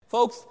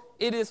Folks,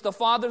 it is the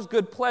Father's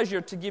good pleasure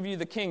to give you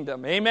the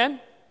kingdom. Amen?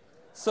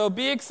 So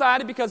be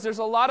excited because there's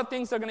a lot of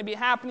things that are going to be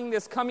happening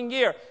this coming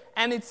year.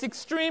 And it's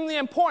extremely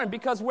important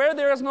because where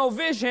there is no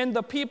vision,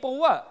 the people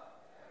what?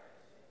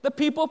 The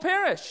people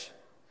perish.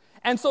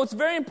 And so it's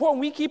very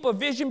important we keep a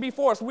vision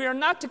before us. We are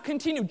not to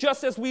continue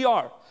just as we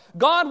are.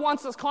 God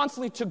wants us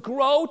constantly to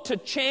grow, to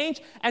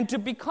change, and to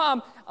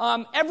become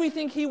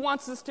everything He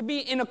wants us to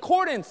be in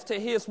accordance to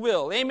His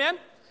will. Amen?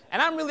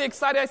 And I'm really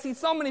excited. I see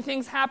so many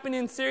things happen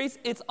in series.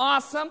 It's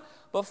awesome.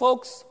 But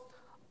folks,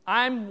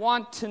 I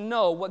want to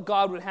know what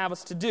God would have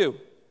us to do.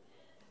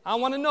 I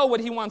want to know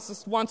what He wants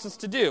us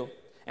to do.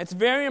 It's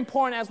very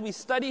important as we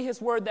study His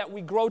Word that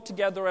we grow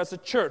together as a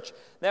church,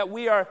 that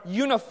we are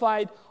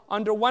unified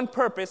under one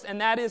purpose,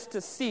 and that is to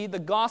see the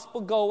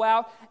gospel go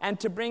out and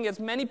to bring as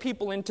many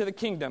people into the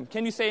kingdom.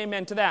 Can you say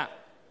amen to that?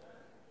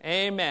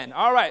 Amen.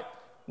 All right.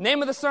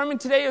 Name of the sermon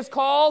today is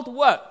called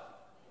what?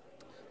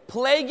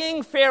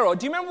 Plaguing Pharaoh.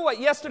 Do you remember what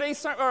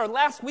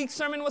last week's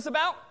sermon was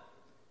about?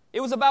 It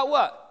was about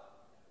what?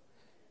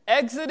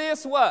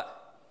 Exodus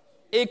what?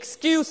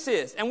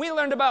 Excuses. And we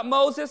learned about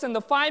Moses and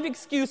the 5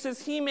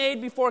 excuses he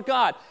made before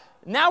God.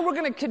 Now we're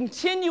going to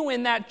continue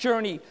in that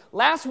journey.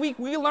 Last week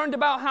we learned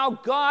about how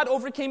God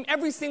overcame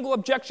every single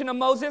objection of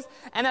Moses.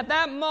 And at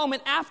that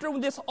moment, after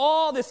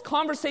all this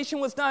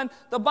conversation was done,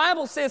 the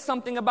Bible says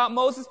something about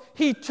Moses.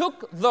 He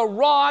took the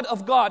rod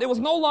of God. It was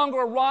no longer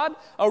a rod,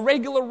 a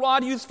regular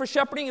rod used for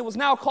shepherding. It was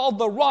now called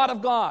the rod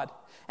of God.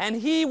 And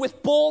he,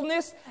 with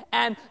boldness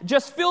and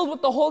just filled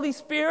with the Holy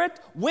Spirit,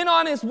 went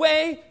on his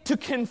way to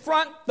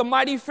confront the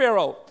mighty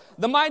Pharaoh,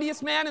 the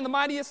mightiest man in the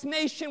mightiest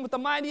nation with the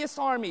mightiest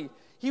army.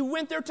 He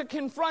went there to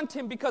confront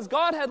him because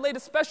God had laid a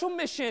special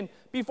mission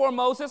before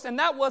Moses, and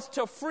that was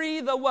to free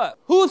the what?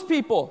 Whose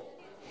people?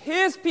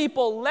 His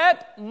people.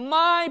 Let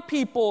my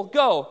people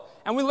go.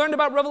 And we learned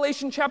about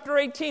Revelation chapter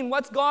 18.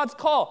 What's God's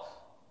call?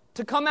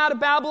 To come out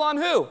of Babylon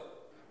who?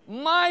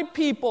 My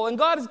people. And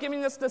God is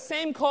giving us the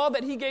same call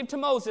that He gave to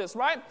Moses,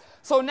 right?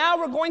 So now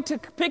we're going to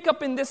pick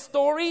up in this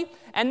story,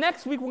 and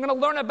next week we're going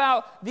to learn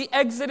about the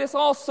Exodus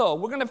also.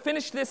 We're going to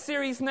finish this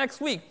series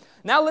next week.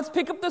 Now let's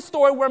pick up the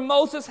story where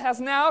Moses has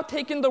now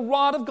taken the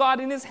rod of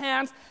God in his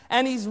hands,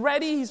 and he's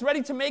ready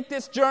to make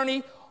this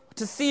journey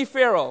to see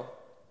Pharaoh.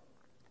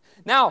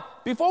 Now,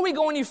 before we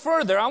go any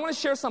further, I want to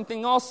share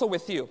something also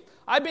with you.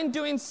 I've been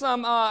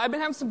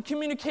having some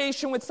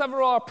communication with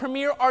several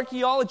premier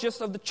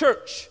archaeologists of the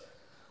church.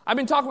 I've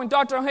been talking with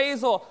Dr.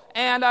 Hazel,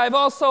 and I've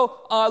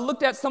also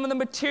looked at some of the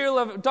material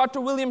of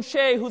Dr. William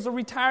Shea, who's a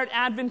retired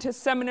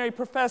Adventist seminary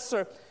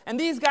professor. And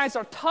these guys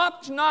are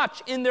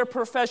top-notch in their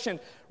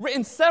profession,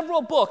 written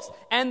several books,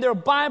 and they're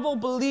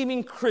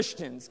Bible-believing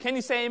Christians. Can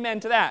you say amen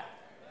to that?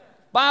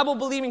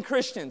 Bible-believing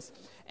Christians.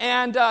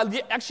 And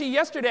actually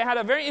yesterday I had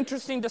a very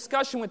interesting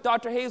discussion with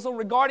Dr. Hazel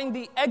regarding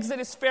the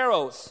Exodus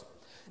pharaohs.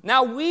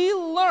 Now we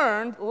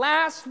learned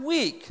last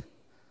week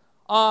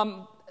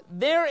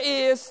there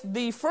is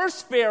the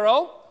first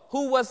Pharaoh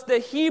who was the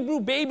Hebrew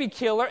baby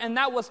killer, and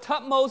that was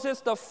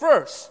Tutmosis the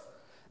first.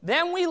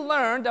 Then we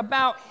learned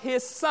about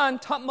his son,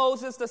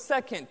 Tutmosis the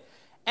second,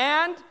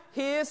 and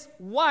his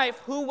wife,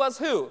 who was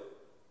who?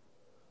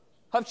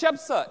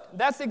 Hatshepsut.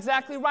 That's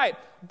exactly right.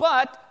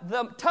 But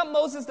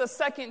Tutmosis the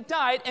second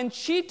died, and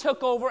she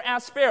took over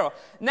as Pharaoh.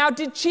 Now,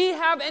 did she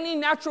have any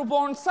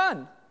natural-born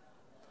son?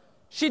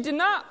 She did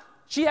not.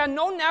 She had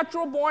no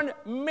natural-born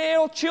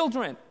male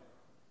children.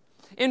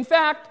 In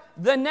fact,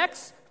 the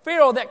next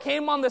Pharaoh that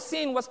came on the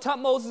scene was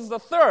Tutmosis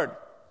III.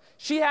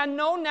 She had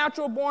no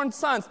natural-born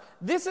sons.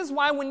 This is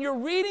why when you're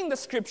reading the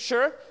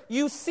scripture,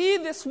 you see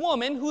this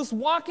woman who's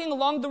walking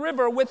along the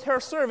river with her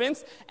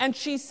servants, and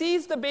she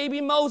sees the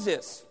baby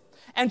Moses.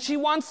 And she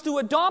wants to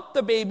adopt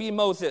the baby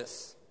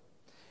Moses.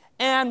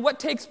 And what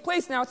takes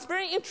place now, it's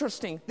very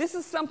interesting. This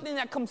is something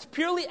that comes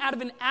purely out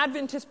of an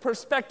Adventist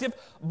perspective,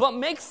 but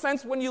makes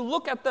sense when you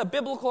look at the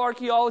biblical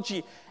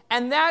archaeology.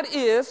 And that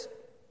is,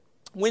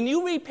 when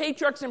you read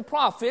Patriarchs and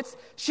Prophets,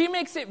 she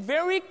makes it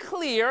very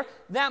clear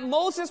that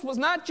Moses was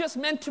not just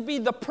meant to be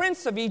the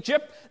prince of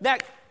Egypt,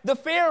 that the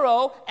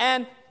Pharaoh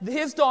and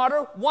his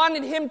daughter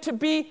wanted him to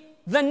be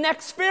the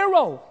next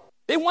Pharaoh.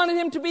 They wanted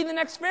him to be the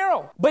next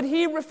Pharaoh. But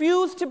he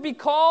refused to be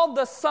called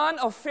the son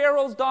of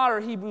Pharaoh's daughter,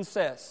 Hebrews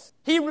says.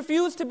 He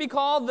refused to be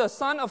called the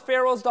son of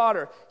Pharaoh's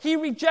daughter. He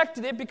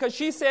rejected it because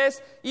she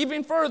says,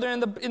 even further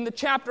in the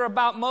chapter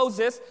about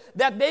Moses,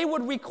 that they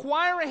would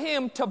require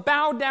him to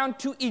bow down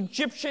to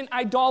Egyptian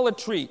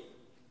idolatry.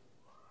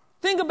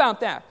 Think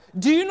about that.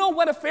 Do you know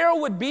what a Pharaoh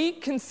would be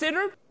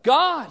considered?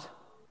 God.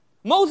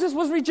 Moses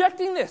was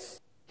rejecting this.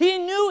 He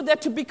knew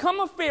that to become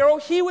a Pharaoh,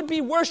 he would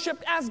be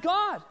worshipped as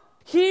God.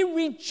 He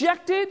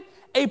rejected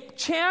a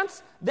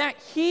chance that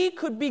he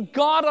could be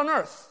God on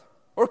earth,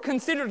 or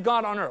considered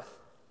God on earth.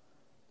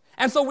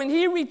 And so when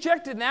he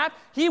rejected that,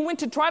 he went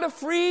to try to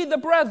free the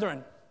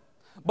brethren.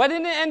 But it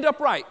didn't end up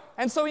right.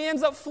 And so he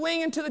ends up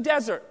fleeing into the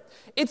desert.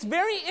 It's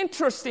very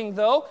interesting,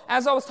 though,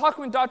 as I was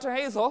talking with Dr.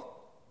 Hazel,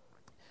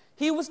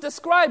 He was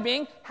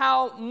describing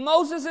how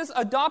Moses'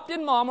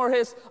 adopted mom, or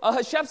his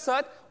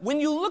Hatshepsut, when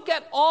you look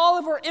at all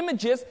of her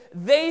images,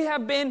 they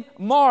have been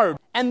marred.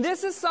 And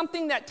this is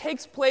something that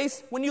takes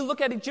place when you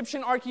look at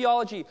Egyptian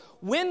archaeology.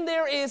 When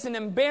there is an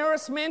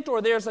embarrassment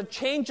or there's a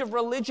change of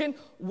religion,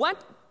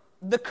 what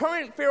the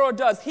current Pharaoh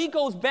does, he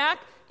goes back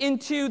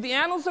into the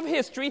annals of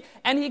history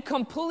and he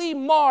completely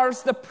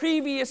mars the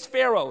previous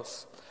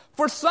pharaohs.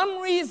 For some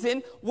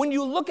reason, when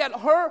you look at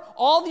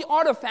all the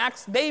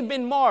artifacts, they've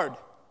been marred.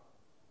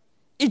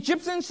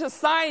 Egyptian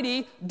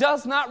society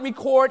does not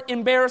record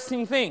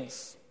embarrassing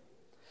things.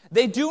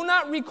 They do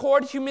not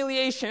record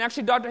humiliation.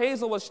 Actually, Dr.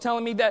 Hazel was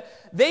telling me that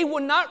they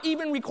would not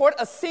even record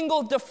a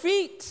single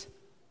defeat.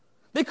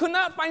 They could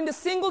not find a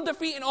single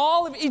defeat in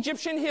all of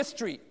Egyptian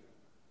history.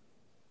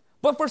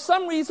 But for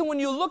some reason, when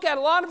you look at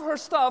a lot of her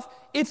stuff,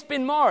 it's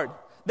been marred.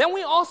 Then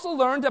we also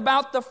learned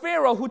about the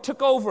Pharaoh who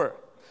took over.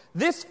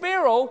 This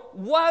Pharaoh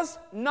was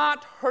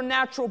not her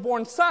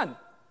natural-born son.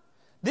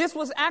 This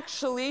was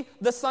actually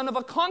the son of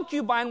a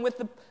concubine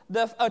with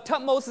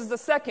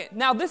Tutmosis II.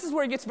 Now, this is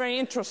where it gets very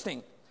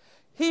interesting.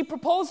 He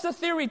proposed a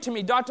theory to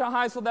me, Dr.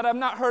 Heisel, that I've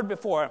not heard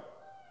before.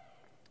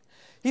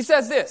 He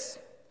says this,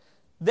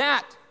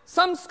 that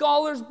some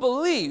scholars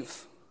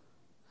believe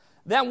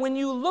that when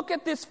you look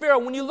at this Pharaoh,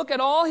 when you look at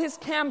all his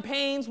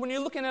campaigns, when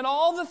you're looking at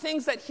all the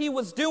things that he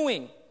was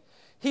doing,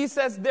 he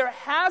says there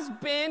has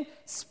been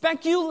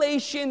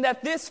speculation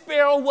that this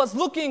Pharaoh was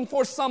looking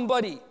for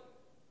somebody.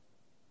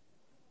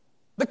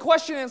 The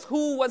question is,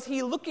 who was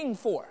he looking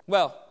for?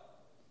 Well,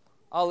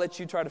 I'll let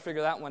you try to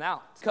figure that one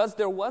out. Because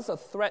there was a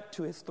threat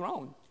to his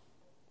throne.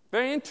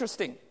 Very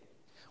interesting.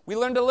 We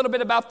learned a little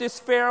bit about this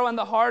Pharaoh and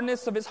the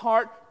hardness of his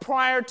heart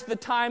prior to the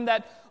time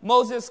that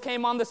Moses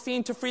came on the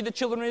scene to free the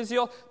children of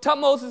Israel.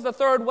 Tutmosis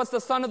III was the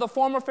son of the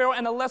former Pharaoh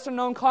and a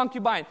lesser-known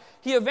concubine.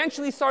 He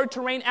eventually started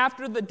to reign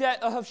after the death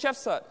of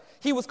Hatshepsut.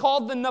 He was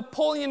called the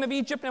Napoleon of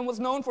Egypt and was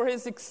known for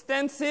his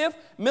extensive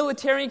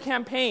military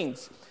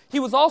campaigns. He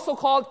was also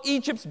called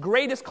Egypt's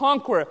greatest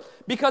conqueror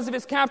because of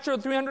his capture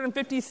of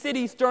 350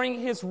 cities during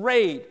his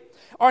raid.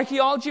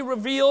 Archaeology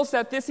reveals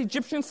that this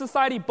Egyptian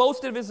society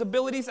boasted of his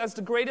abilities as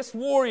the greatest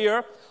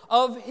warrior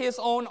of his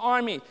own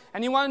army.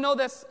 And you want to know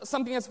that's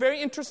something that's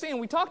very interesting, and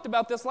we talked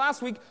about this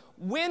last week.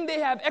 When they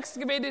have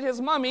excavated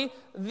his mummy,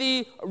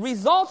 the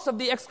results of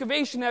the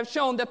excavation have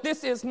shown that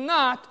this is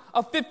not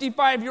a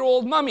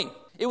 55-year-old mummy.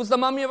 It was the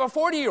mummy of a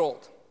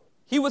 40-year-old.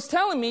 He was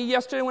telling me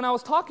yesterday when I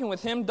was talking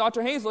with him,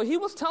 Dr. Hazel, he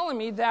was telling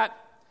me that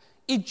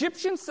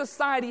Egyptian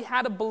society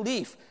had a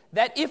belief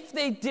that if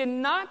they did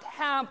not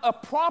have a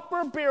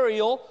proper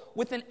burial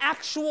with an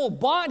actual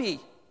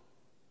body,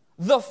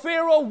 the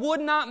Pharaoh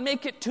would not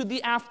make it to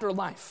the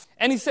afterlife.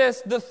 And he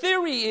says the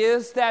theory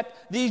is that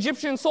the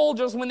Egyptian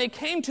soldiers, when they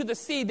came to the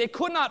sea, they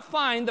could not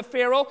find the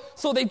Pharaoh,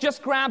 so they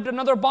just grabbed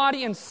another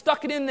body and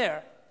stuck it in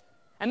there.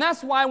 And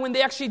that's why when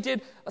they actually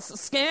did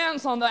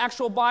scans on the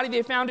actual body,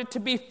 they found it to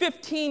be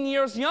 15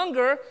 years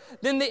younger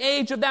than the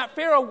age of that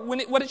Pharaoh,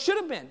 what it should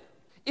have been.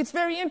 It's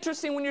very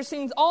interesting when you're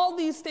seeing all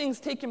these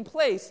things taking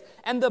place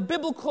and the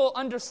biblical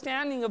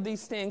understanding of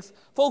these things.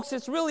 Folks,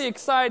 it's really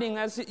exciting.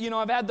 As you know,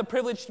 I've had the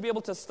privilege to be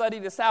able to study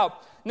this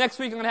out. Next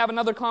week, I'm going to have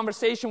another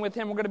conversation with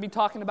him. We're going to be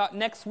talking about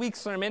next week's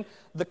sermon,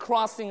 the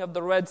crossing of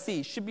the Red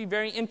Sea. Should be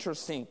very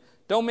interesting.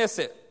 Don't miss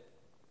it.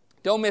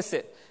 Don't miss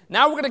it.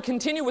 Now we're going to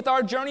continue with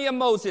our journey of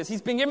Moses.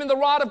 He's been given the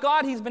rod of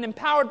God. He's been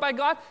empowered by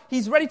God.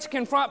 He's ready to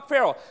confront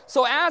Pharaoh.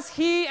 So as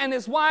he and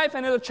his wife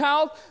and their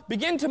child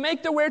begin to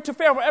make their way to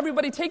Pharaoh,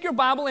 everybody take your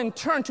Bible and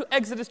turn to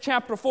Exodus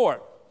chapter 4.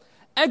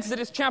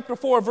 Exodus chapter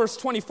 4, verse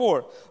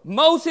 24.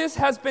 Moses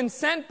has been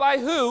sent by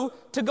who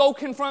to go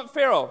confront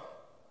Pharaoh?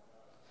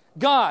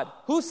 God.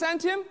 Who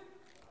sent him?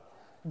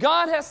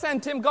 God has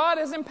sent him. God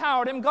has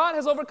empowered him. God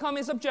has overcome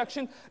his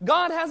objection.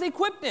 God has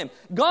equipped him.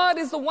 God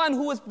is the one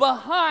who is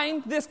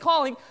behind this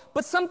calling.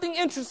 But something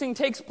interesting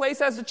takes place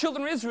as the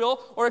children of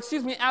Israel,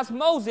 as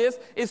Moses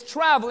is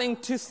traveling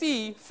to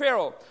see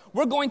Pharaoh.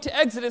 We're going to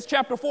Exodus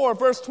chapter 4,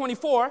 verse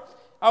 24.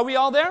 Are we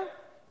all there?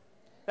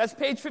 That's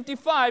page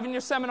 55 in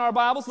your seminar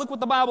Bibles. Look what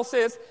the Bible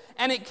says.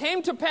 And it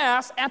came to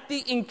pass at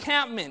the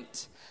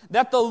encampment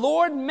that the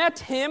Lord met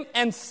him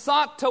and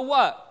sought to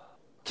what?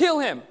 Kill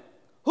him.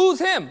 Who's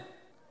him?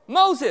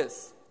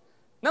 Moses.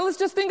 Now let's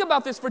just think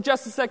about this for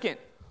just a second.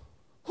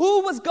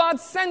 Who was God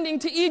sending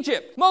to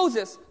Egypt?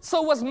 Moses.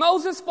 So was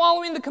Moses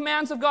following the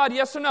commands of God,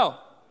 yes or no?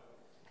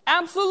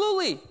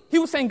 Absolutely. He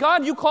was saying,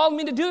 God, you called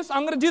me to do this,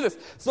 I'm going to do this.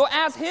 So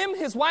as him,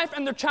 his wife,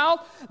 and their child,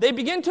 they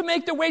begin to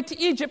make their way to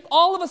Egypt,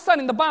 all of a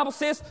sudden the Bible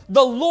says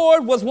the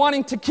Lord was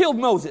wanting to kill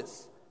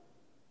Moses.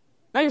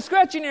 Now you're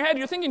scratching your head,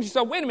 you're thinking to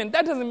yourself, wait a minute,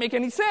 that doesn't make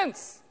any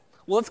sense.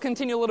 Well, let's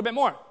continue a little bit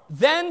more.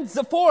 Then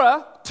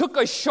Zipporah took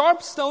a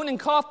sharp stone and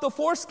cut off the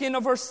foreskin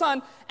of her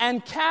son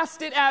and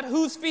cast it at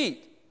whose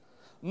feet?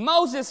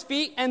 Moses'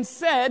 feet, and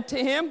said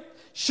to him,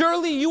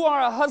 surely you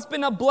are a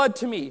husband of blood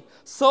to me.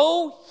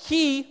 So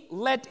he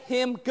let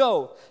him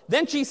go.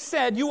 Then she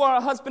said, you are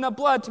a husband of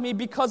blood to me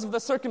because of the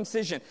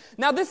circumcision.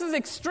 Now this is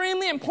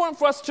extremely important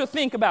for us to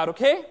think about,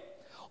 okay?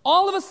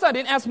 All of a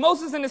sudden, as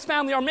Moses and his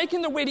family are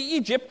making their way to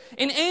Egypt,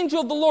 an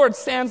angel of the Lord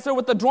stands there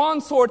with a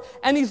drawn sword,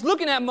 and he's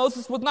looking at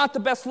Moses with not the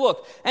best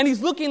look. And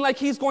he's looking like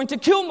he's going to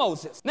kill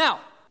Moses. Now,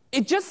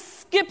 it just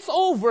skips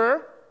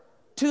over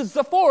to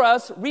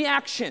Zipporah's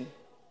reaction.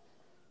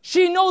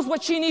 She knows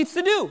what she needs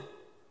to do.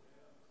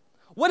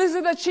 What is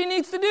it that she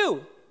needs to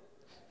do?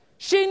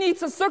 She needs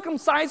to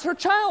circumcise her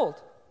child.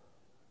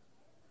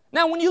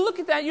 Now, when you look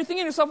at that, you're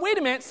thinking to yourself, wait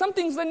a minute,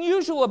 something's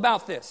unusual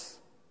about this.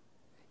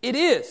 It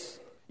is.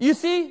 You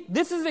see,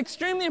 this is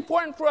extremely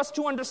important for us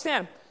to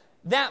understand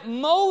that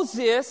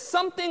Moses,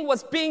 something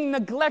was being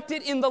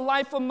neglected in the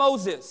life of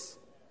Moses.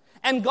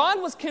 And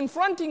God was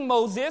confronting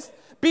Moses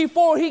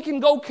before he can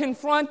go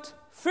confront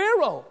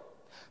Pharaoh.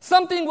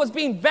 Something was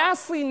being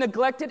vastly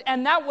neglected,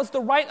 and that was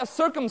the rite of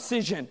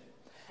circumcision.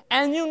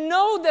 And you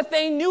know that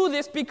they knew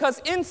this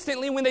because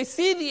instantly when they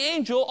see the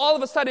angel, all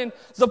of a sudden,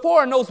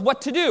 Zipporah knows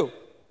what to do.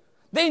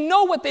 They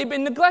know what they've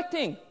been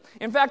neglecting.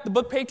 In fact, the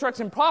book Patriarchs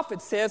and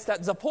Prophets says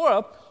that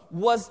Zipporah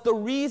was the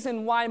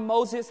reason why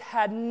Moses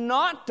had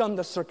not done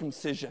the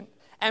circumcision.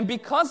 And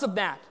because of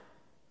that,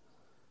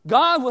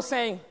 God was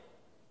saying,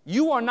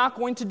 you are not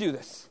going to do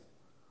this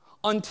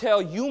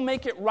until you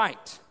make it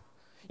right.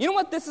 You know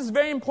what this is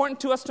very important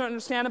to us to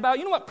understand about?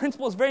 You know what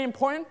principle is very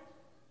important?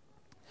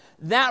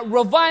 That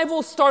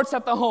revival starts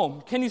at the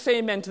home. Can you say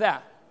amen to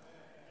that?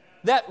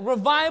 That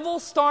revival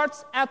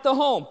starts at the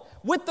home,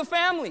 with the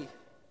family.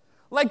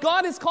 Like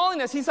God is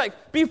calling us. He's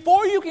like,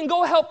 before you can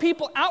go help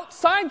people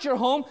outside your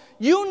home,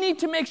 you need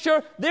to make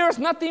sure there is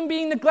nothing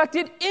being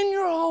neglected in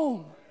your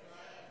home.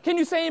 Can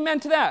you say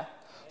amen to that?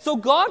 So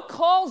God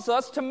calls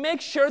us to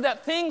make sure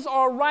that things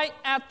are right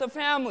at the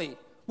family,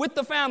 with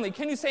the family.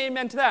 Can you say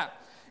amen to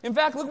that? In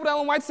fact, look what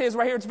Ellen White says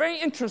right here. It's very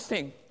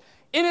interesting.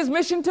 In his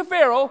mission to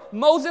Pharaoh,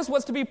 Moses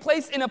was to be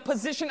placed in a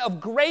position of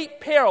great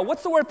peril.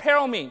 What's the word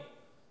peril mean?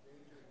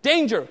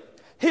 Danger.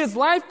 His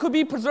life could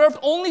be preserved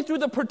only through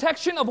the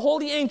protection of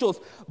holy angels.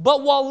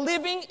 But while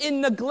living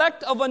in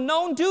neglect of a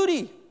known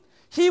duty,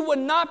 he would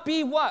not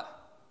be what?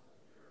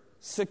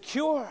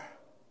 Secure.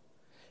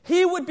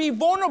 He would be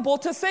vulnerable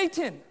to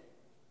Satan.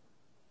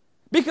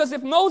 Because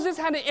if Moses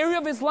had an area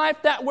of his life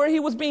that where he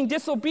was being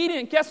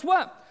disobedient, guess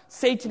what?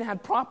 Satan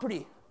had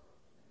property.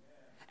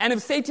 And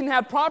if Satan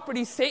had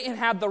property, Satan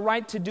had the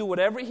right to do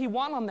whatever he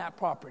wanted on that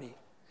property.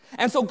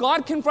 And so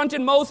God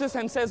confronted Moses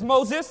and says,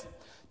 Moses,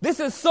 this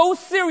is so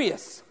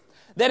serious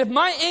that if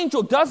my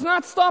angel does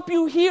not stop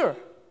you here,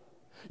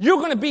 you're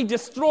going to be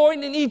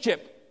destroyed in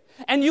Egypt,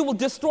 and you will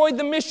destroy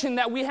the mission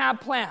that we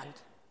have planned.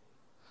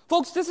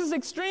 Folks, this is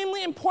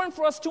extremely important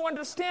for us to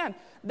understand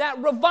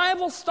that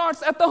revival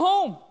starts at the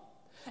home.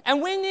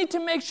 And we need to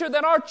make sure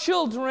that our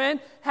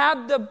children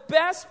have the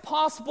best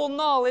possible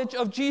knowledge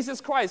of Jesus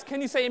Christ. Can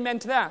you say amen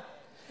to that?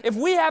 If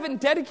we haven't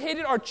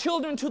dedicated our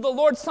children to the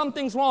Lord,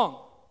 something's wrong.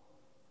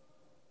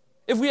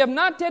 If we have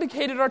not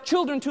dedicated our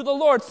children to the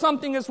Lord,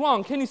 something is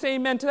wrong. Can you say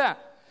amen to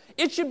that?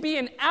 It should be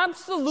an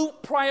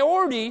absolute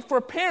priority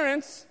for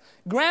parents,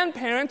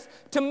 grandparents,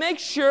 to make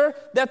sure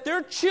that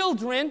their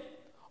children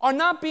are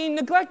not being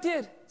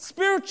neglected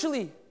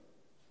spiritually.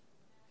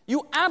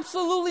 You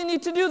absolutely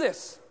need to do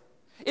this.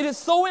 It is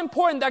so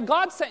important that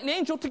God sent an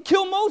angel to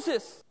kill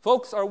Moses.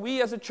 Folks, are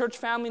we as a church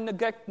family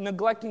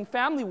neglecting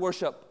family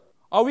worship?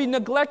 Are we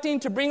neglecting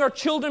to bring our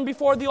children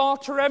before the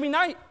altar every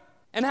night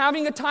and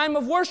having a time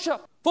of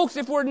worship? Folks,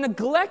 if we're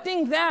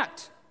neglecting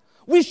that,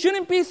 we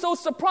shouldn't be so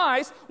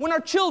surprised when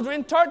our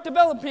children start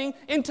developing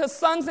into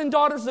sons and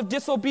daughters of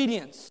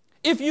disobedience.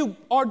 If you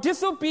are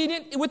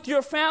disobedient with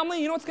your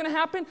family, you know what's going to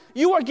happen?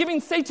 You are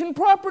giving Satan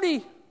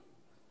property.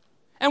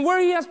 And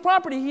where he has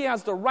property, he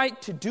has the right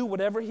to do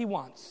whatever he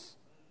wants.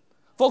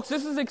 Folks,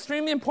 this is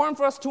extremely important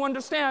for us to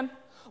understand.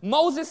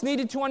 Moses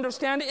needed to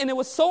understand it, and it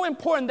was so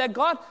important that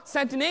God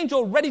sent an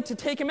angel ready to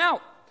take him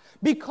out.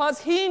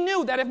 Because he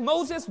knew that if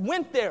Moses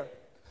went there,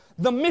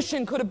 the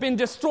mission could have been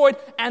destroyed,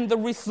 and the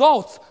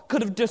results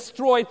could have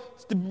destroyed,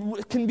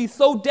 can be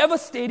so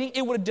devastating,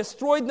 it would have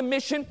destroyed the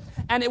mission,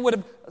 and it would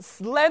have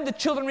led the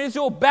children of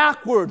Israel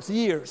backwards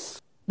years.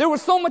 There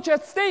was so much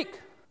at stake.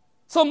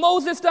 So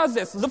Moses does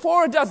this.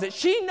 Zipporah does it.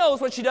 She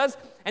knows what she does,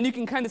 and you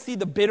can kind of see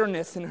the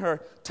bitterness in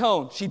her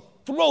tone. She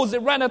throws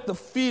it right at the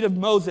feet of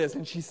Moses,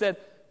 and she said,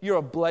 "You're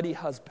a bloody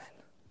husband."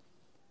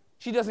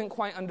 She doesn't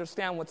quite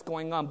understand what's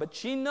going on, but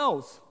she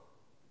knows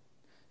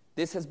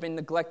this has been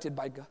neglected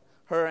by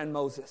her and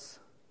Moses.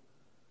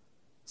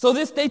 So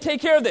they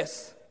take care of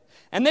this,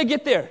 and they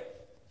get there.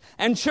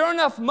 And sure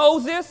enough,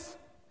 Moses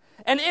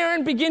and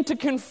Aaron begin to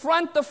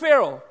confront the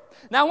Pharaoh.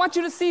 Now I want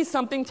you to see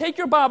something. Take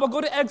your Bible, go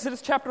to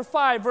Exodus chapter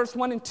 5, verse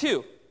 1 and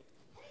 2.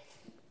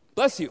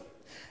 Bless you.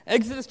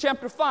 Exodus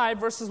chapter 5,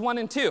 verses 1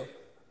 and 2.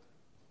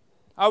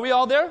 Are we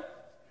all there?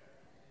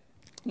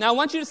 Now I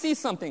want you to see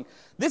something.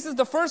 This is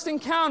the first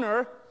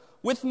encounter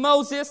with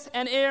Moses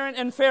and Aaron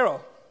and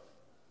Pharaoh.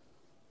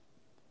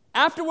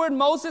 Afterward,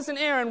 Moses and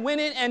Aaron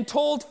went in and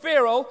told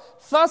Pharaoh,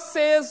 "Thus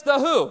says the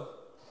who?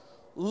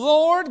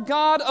 Lord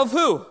God of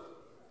who?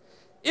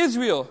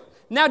 Israel."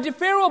 Now, did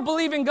Pharaoh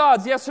believe in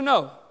gods, yes or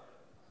no?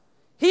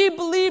 He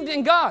believed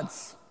in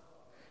gods.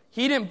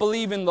 He didn't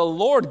believe in the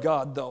Lord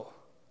God, though.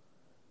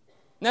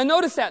 Now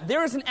notice that.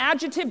 There is an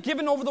adjective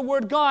given over the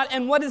word God,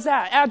 and what is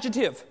that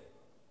adjective?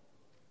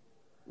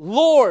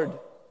 Lord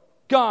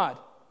God.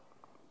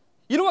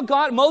 You know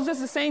what Moses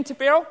is saying to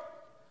Pharaoh?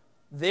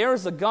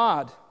 There's a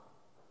God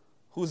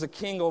who's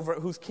king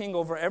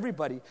over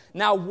everybody.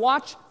 Now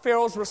watch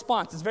Pharaoh's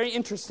response. It's very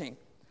interesting.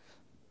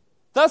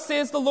 Thus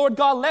says the Lord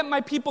God, let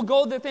my people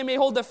go that they may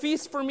hold a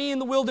feast for me in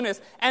the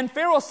wilderness. And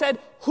Pharaoh said,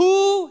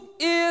 who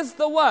is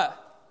the what?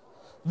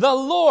 The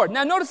Lord.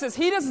 Now notice this.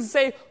 He doesn't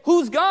say,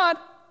 who's God?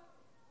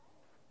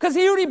 Because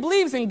he already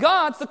believes in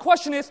God. So the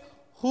question is,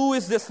 who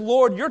is this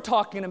Lord you're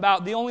talking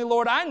about? The only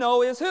Lord I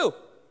know is who?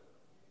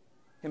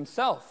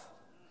 Himself.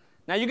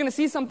 Now you're going to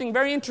see something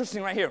very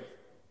interesting right here.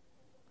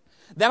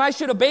 That I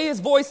should obey his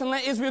voice and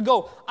let Israel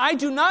go. I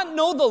do not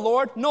know the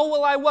Lord, nor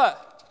will I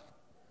what?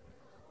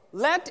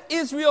 Let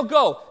Israel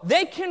go.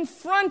 They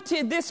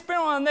confronted this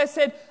Pharaoh and they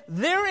said,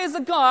 there is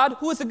a God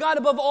who is a God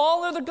above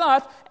all other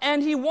gods,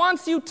 and he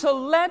wants you to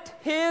let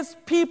his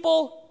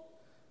people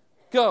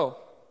go.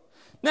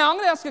 Now, I'm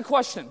going to ask a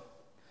question.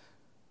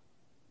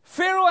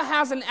 Pharaoh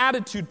has an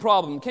attitude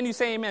problem. Can you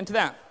say amen to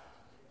that?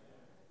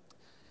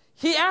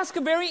 He asked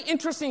a very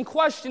interesting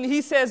question.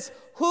 He says,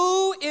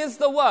 who is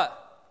the what?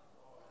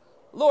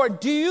 Lord.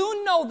 Do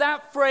you know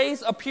that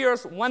phrase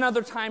appears one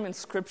other time in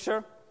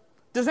Scripture?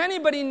 Does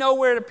anybody know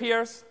where it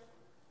appears?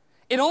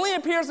 It only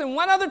appears in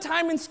one other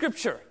time in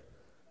Scripture.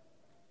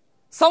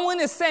 Someone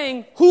is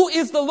saying, who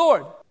is the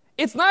Lord?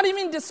 It's not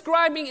even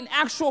describing an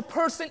actual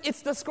person,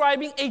 it's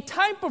describing a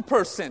type of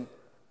person.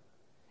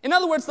 In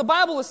other words, the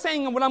Bible is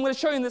saying, and what I'm going to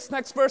show you in this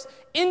next verse,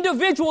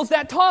 individuals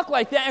that talk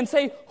like that and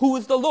say, who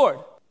is the Lord?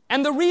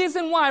 And the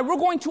reason why, we're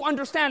going to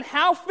understand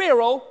how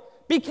Pharaoh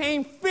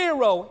became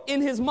Pharaoh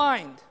in his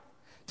mind.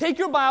 Take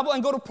your Bible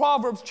and go to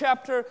Proverbs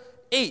chapter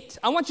 8.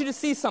 I want you to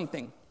see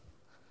something.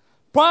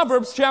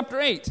 Proverbs chapter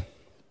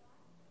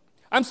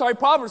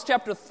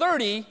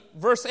 30,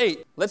 verse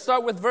 8. Let's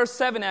start with verse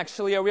 7,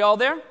 actually. Are we all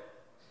there?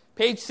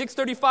 Page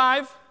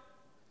 635.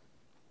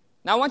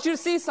 Now, I want you to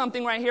see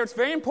something right here. It's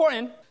very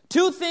important.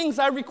 2 things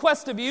I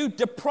request of you.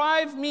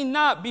 Deprive me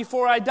not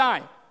before I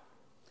die.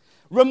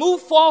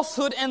 Remove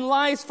falsehood and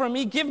lies from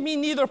me. Give me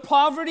neither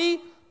poverty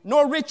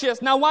nor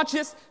riches. Now, watch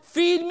this.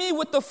 Feed me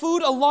with the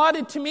food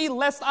allotted to me,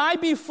 lest I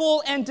be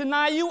full and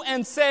deny you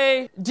and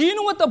say, do you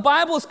know what the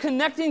Bible is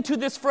connecting to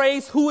this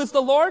phrase, who is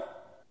the Lord?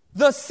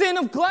 The sin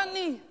of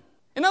gluttony.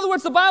 In other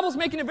words, the Bible is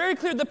making it very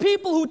clear the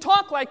people who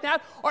talk like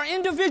that are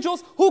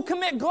individuals who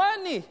commit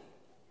gluttony.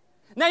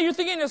 Now you're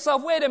thinking to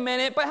yourself, wait a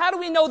minute, but how do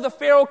we know the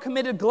Pharaoh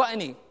committed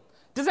gluttony?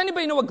 Does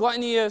anybody know what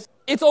gluttony is?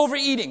 It's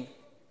overeating.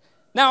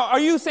 Now, are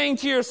you saying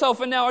to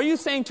yourself, and now are you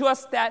saying to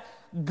us that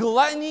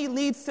gluttony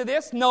leads to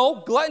this?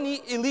 No,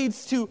 gluttony, it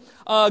leads to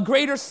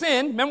greater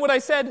sin. Remember what I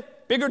said?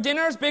 Bigger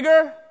dinners,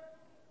 bigger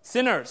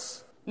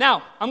sinners.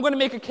 Now, I'm going to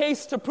make a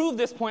case to prove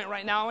this point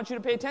right now. I want you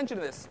to pay attention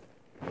to this.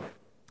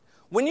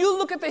 When you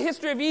look at the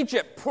history of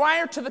Egypt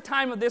prior to the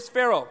time of this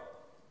Pharaoh,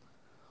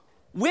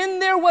 when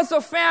there was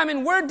a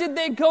famine, where did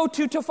they go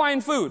to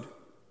find food?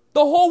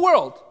 The whole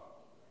world.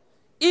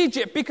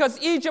 Egypt,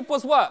 because Egypt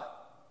was what?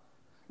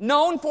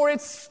 Known for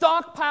its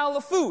stockpile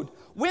of food.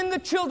 When the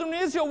children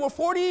of Israel were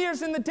 40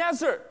 years in the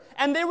desert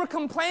and they were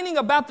complaining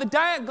about the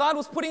diet God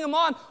was putting them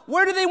on,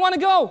 where did they want to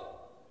go?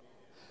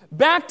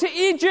 Back to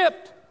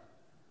Egypt.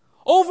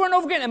 Over and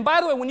over again. And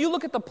by the way, when you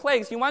look at the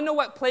plagues, you want to know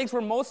what plagues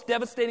were most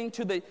devastating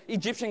to the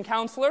Egyptian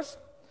counselors?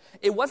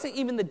 It wasn't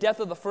even the death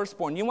of the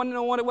firstborn. You want to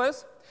know what it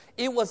was?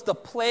 It was the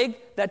plague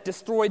that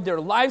destroyed their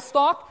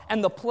livestock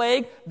and the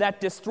plague that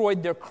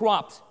destroyed their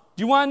crops.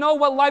 Do you want to know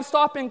what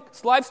livestock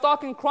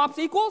and crops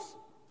equals?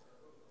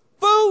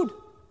 Food.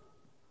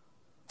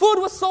 Food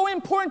was so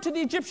important to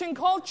the Egyptian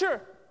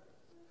culture.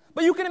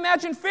 But you can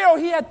imagine Pharaoh,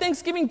 he had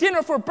Thanksgiving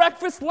dinner for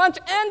breakfast, lunch,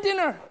 and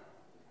dinner.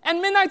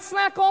 And midnight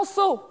snack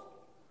also.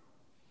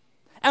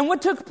 And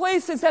what took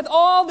place is that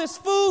all this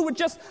food would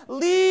just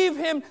leave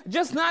him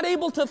just not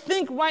able to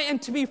think right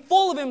and to be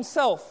full of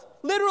himself.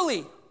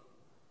 Literally.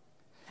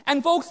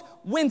 And folks,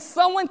 when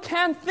someone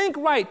can't think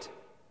right,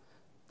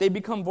 they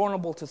become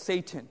vulnerable to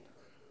Satan.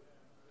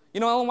 You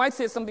know, Ellen White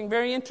said something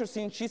very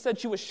interesting. She said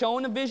she was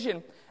shown a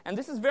vision. And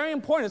this is very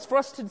important. It's for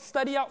us to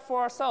study out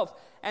for ourselves.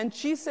 And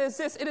she says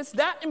this, it is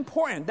that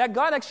important that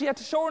God actually had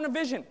to show her in a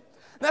vision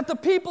that the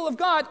people of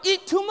God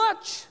eat too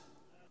much.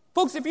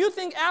 Folks, if you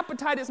think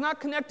appetite is not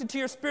connected to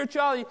your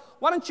spirituality,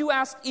 why don't you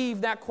ask Eve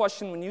that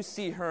question when you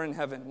see her in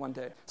heaven one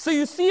day? So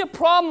you see a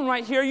problem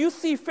right here. You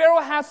see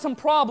Pharaoh has some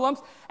problems,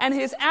 and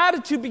his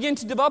attitude began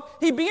to develop.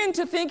 He began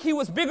to think he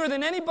was bigger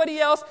than anybody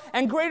else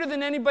and greater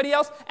than anybody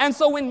else. And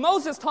so when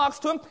Moses talks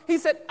to him, he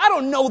said, I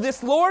don't know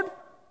this Lord.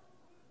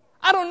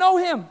 I don't know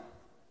him.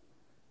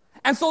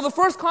 And so the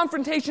first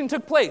confrontation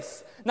took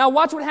place. Now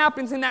watch what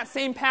happens in that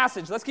same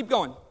passage. Let's keep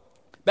going.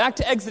 Back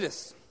to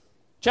Exodus,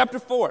 chapter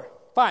 5,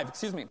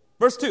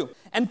 verse 2.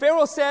 And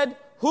Pharaoh said,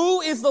 who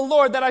is the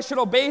Lord that I should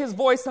obey his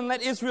voice and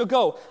let Israel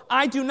go?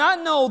 I do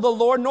not know the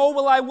Lord, nor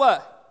will I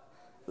what?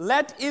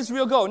 let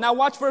Israel go. Now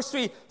watch verse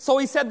 3. So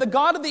he said, the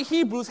God of the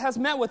Hebrews has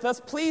met with us.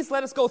 Please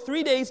let us go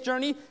 3 days'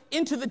 journey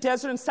into the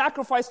desert and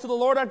sacrifice to the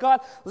Lord our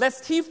God,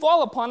 lest he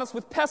fall upon us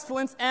with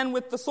pestilence and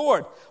with the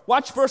sword.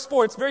 Watch verse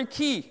 4. It's very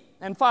key.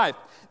 And 5.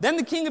 Then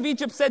the king of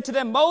Egypt said to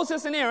them,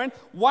 Moses and Aaron,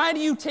 why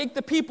do you take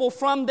the people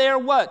from their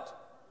what?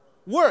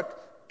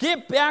 Work.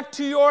 Get back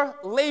to your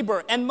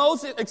labor. And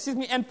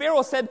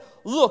Pharaoh said,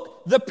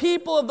 look, the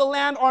people of the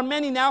land are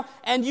many now,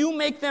 and you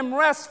make them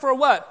rest for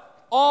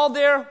what? All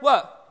their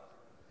what?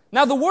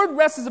 Now the word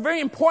rest is a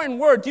very important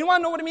word. Do you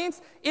want to know what it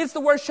means? It's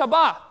the word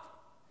Shabbat.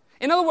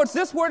 In other words,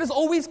 this word is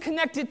always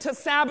connected to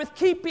Sabbath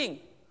keeping.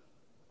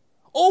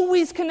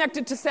 Always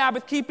connected to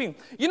Sabbath keeping.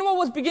 You know what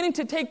was beginning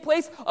to take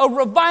place? A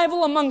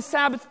revival among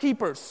Sabbath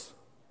keepers.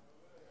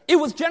 It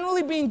was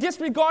generally being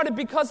disregarded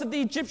because of the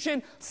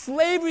Egyptian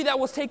slavery that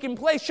was taking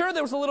place. Sure,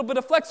 there was a little bit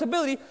of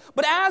flexibility,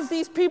 but as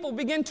these people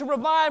began to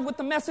revive with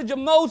the message of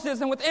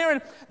Moses and with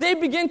Aaron, they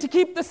began to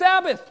keep the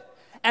Sabbath.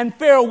 And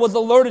Pharaoh was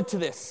alerted to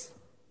this.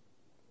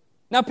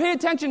 Now pay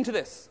attention to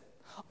this.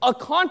 A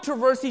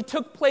controversy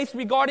took place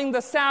regarding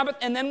the Sabbath,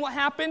 and then what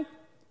happened?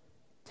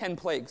 10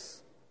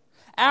 plagues.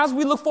 As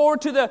we look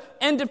forward to the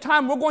end of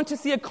time, we're going to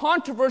see a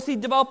controversy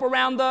develop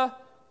around the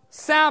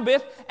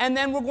Sabbath, and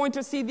then we're going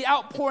to see the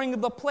outpouring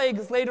of the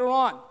plagues later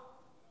on.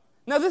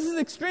 Now, this is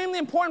extremely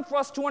important for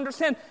us to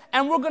understand,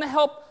 and we're going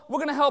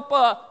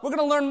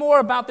to learn more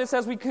about this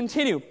as we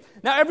continue.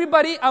 Now,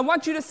 everybody, I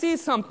want you to see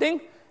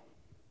something.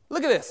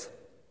 Look at this.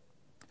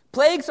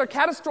 Plagues are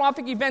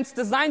catastrophic events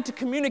designed to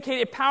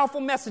communicate a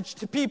powerful message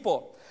to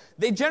people.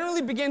 They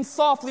generally begin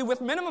softly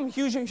with minimum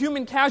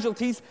human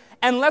casualties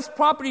and less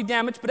property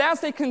damage, but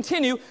as they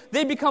continue,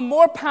 they become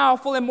more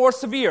powerful and more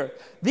severe.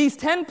 These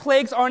 10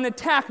 plagues are an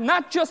attack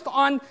not just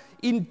on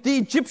the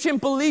Egyptian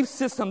belief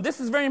system, this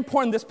is very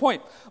important, this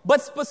point,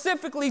 but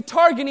specifically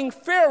targeting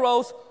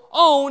Pharaoh's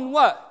own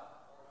what?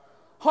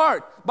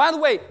 Heart. By the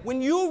way,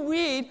 when you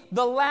read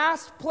the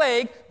last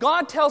plague,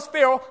 God tells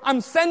Pharaoh,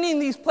 I'm sending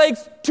these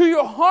plagues to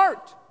your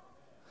heart.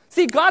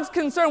 See, God's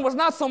concern was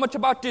not so much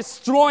about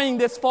destroying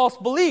this false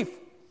belief,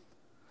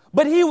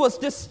 but he was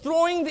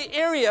destroying the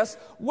areas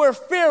where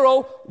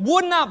Pharaoh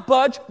would not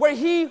budge, where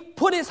he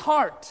put his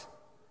heart.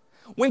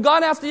 When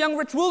God asked the young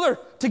rich ruler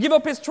to give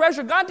up his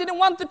treasure, God didn't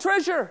want the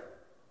treasure.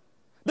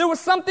 There was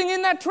something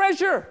in that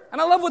treasure.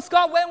 And I love what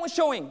Scott Wendt was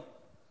showing.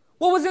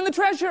 What was in the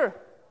treasure?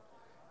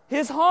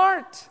 His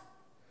heart.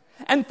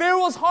 And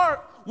Pharaoh's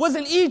heart was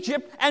in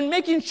Egypt and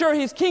making sure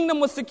his kingdom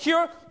was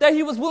secure, that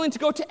he was willing to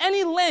go to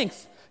any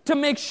lengths to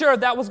make sure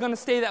that was going to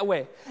stay that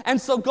way. And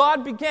so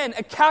God began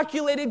a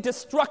calculated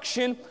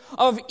destruction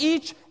of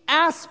each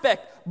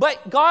aspect.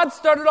 But God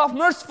started off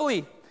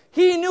mercifully.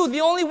 He knew the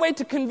only way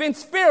to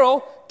convince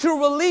Pharaoh to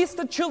release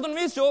the children of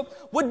Israel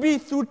would be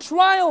through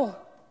trial.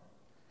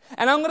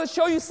 And I'm going to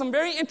show you some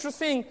very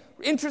interesting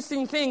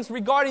things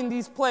regarding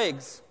these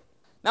plagues.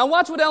 Now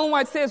watch what Ellen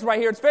White says right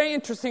here. It's very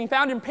interesting,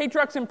 found in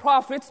Patriarchs and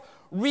Prophets,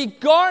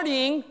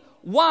 regarding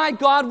why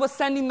God was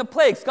sending the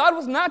plagues. God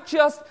was not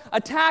just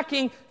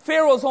attacking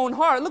Pharaoh's own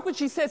heart. Look what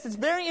she says. It's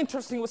very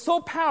interesting. It was so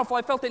powerful,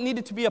 I felt it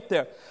needed to be up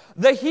there.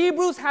 The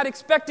Hebrews had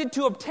expected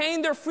to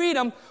obtain their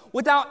freedom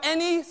without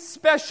any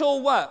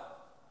special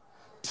what?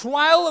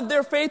 Trial of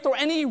their faith or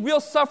any real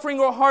suffering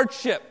or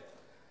hardship.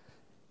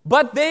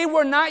 But they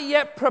were not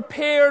yet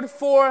prepared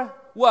for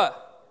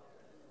what?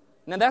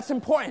 Now that's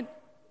important.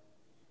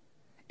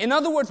 In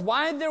other words,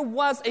 why there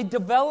was a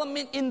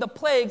development in the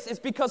plagues is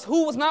because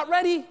who was not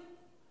ready?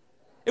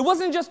 It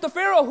wasn't just the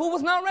Pharaoh who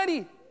was not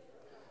ready.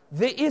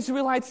 The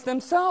Israelites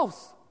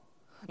themselves.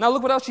 Now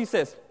look what else she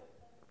says.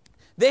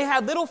 They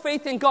had little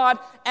faith in God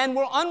and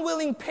were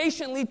unwilling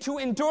patiently to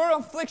endure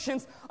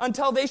afflictions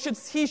until he should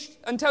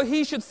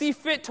see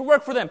fit to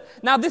work for them.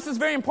 Now this is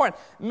very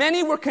important.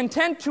 Many were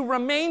content to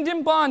remain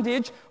in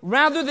bondage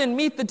rather than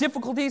meet the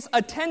difficulties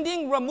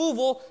attending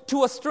removal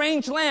to a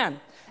strange land.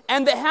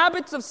 And the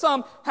habits of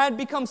some had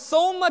become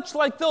so much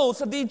like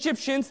those of the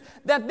Egyptians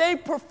that they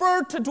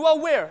preferred to dwell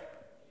where?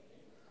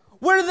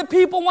 Where did the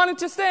people want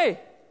to stay?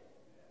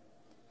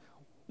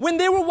 When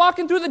they were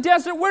walking through the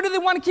desert, where did they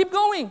want to keep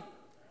going?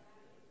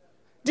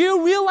 Do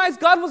you realize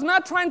God was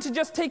not trying to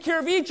just take care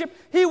of Egypt?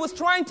 He was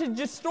trying to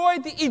destroy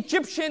the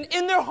Egyptian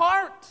in their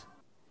heart.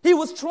 He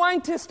was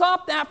trying to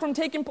stop that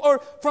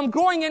from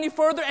growing any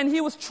further, and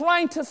he was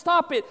trying to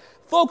stop it.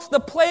 Folks, the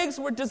plagues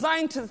were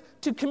designed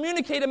to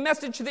communicate a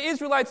message to the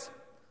Israelites.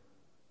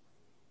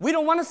 We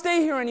don't want to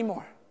stay here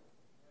anymore.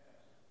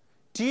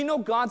 Do you know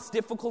God's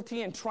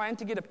difficulty in trying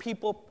to get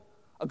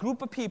a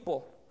group of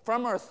people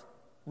from earth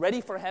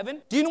ready for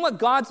heaven? Do you know what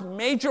God's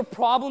major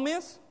problem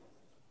is?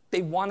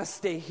 They want to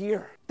stay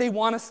here. They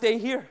want to stay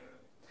here.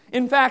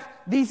 In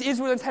fact, these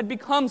Israelites had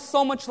become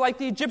so much like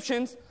the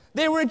Egyptians.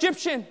 They were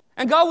Egyptian.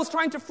 And God was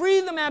trying to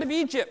free them out of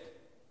Egypt.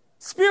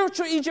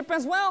 Spiritual Egypt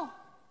as well.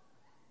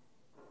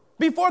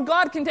 Before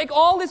God can take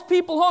all his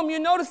people home, you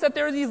notice that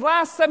there are these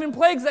last 7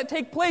 plagues that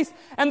take place.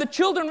 And the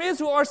children of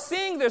Israel are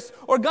seeing this,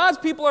 or God's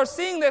people are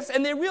seeing this,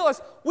 and they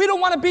realize, we don't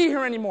want to be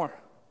here anymore.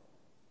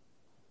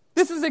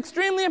 This is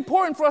extremely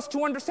important for us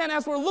to understand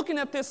as we're looking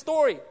at this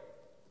story.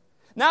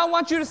 Now I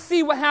want you to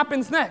see what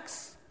happens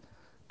next.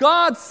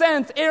 God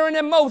sends Aaron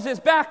and Moses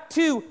back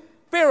to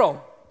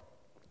Pharaoh.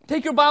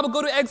 Take your Bible,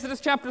 go to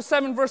Exodus chapter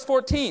 7, verse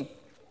 14. I'm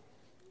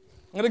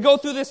going to go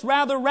through this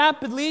rather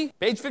rapidly.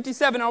 Page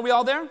 57, are we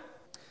all there?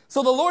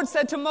 So the Lord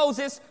said to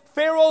Moses,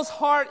 Pharaoh's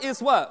heart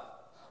is what?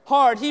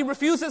 Hard. He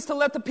refuses to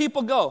let the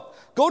people go.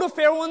 Go to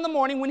Pharaoh in the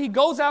morning. When he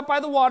goes out by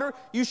the water,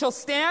 you shall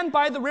stand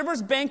by the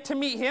river's bank to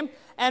meet him,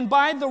 and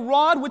by the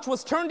rod which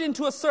was turned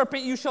into a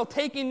serpent you shall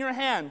take in your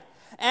hand.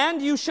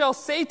 And you shall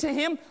say to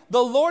him,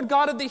 the Lord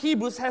God of the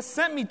Hebrews has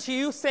sent me to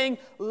you, saying,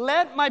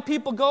 let my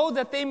people go,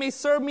 that they may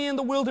serve me in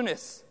the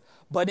wilderness.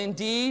 But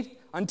indeed,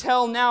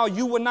 until now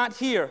you would not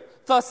hear.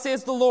 Thus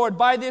says the Lord,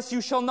 by this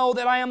you shall know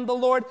that I am the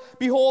Lord.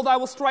 Behold, I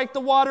will strike the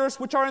waters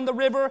which are in the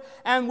river,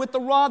 and with the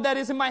rod that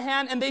is in my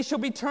hand, and they shall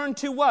be turned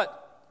to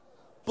what?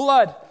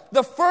 Blood.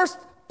 The first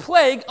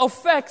plague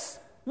affects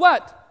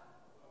what?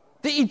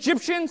 The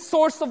Egyptian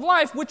source of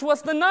life, which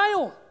was the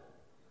Nile.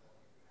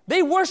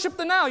 They worship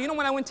the Nile. You know,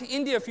 when I went to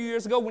India a few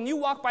years ago, when you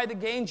walk by the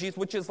Ganges,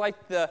 which is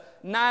like the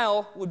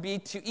Nile would be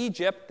to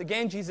Egypt, the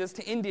Ganges is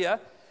to India,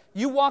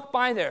 you walk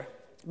by there.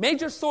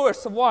 Major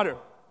source of water.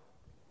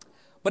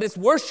 But it's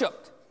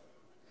worshipped.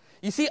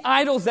 You see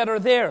idols that are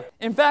there.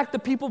 In fact, the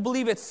people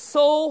believe it's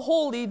so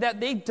holy that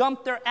they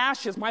dump their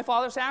ashes, my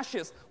father's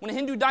ashes. When a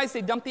Hindu dies,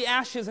 they dump the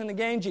ashes in the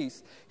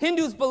Ganges.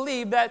 Hindus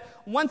believe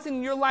that once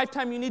in your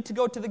lifetime you need to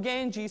go to the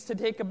Ganges to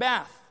take a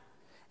bath.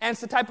 And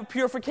it's a type of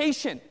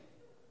purification.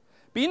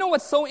 But you know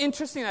what's so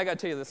interesting? I got to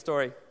tell you this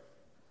story.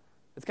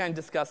 It's kind of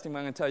disgusting, but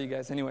I'm going to tell you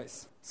guys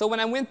anyways. So when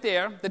I went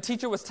there, the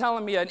teacher was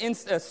telling me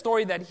a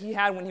story that he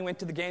had when he went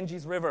to the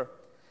Ganges River.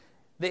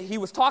 That he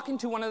was talking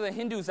to one of the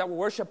Hindus that were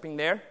worshiping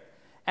there,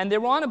 and they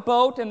were on a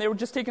boat, and they were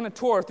just taking a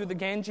tour through the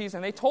Ganges,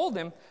 and they told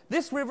him,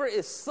 this river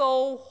is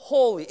so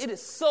holy. It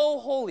is so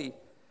holy.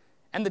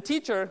 And the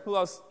teacher who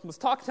was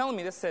telling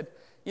me this said,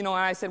 and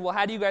I said, well,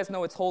 how do you guys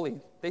know it's holy?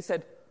 They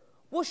said,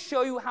 we'll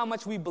show you how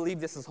much we believe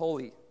this is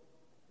holy.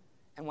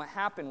 And what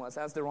happened was,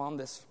 as they were on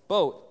this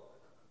boat,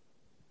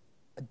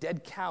 a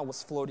dead cow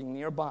was floating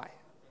nearby.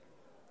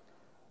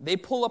 They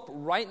pull up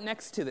right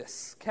next to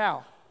this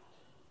cow,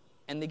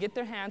 and they get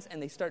their hands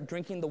and they start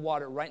drinking the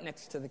water right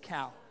next to the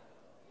cow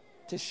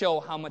to show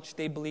how much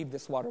they believe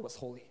this water was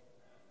holy.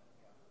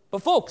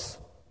 But folks,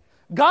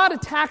 God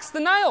attacks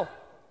the Nile.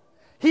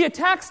 He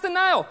attacks the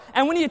Nile.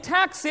 And when he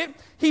attacks it,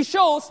 he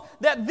shows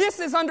that this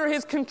is under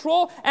his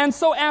control. And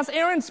so as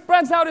Aaron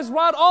spreads out his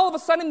rod, all of a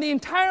sudden the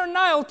entire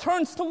Nile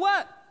turns to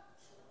what?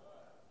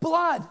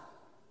 Blood.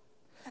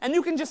 And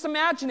you can just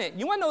imagine it.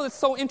 You want to know what's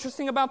so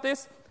interesting about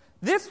this?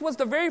 This was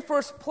the very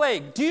first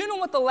plague. Do you know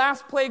what the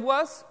last plague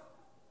was?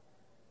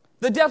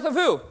 The death of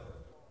who?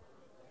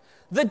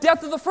 The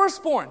death of the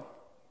firstborn.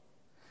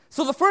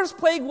 So the first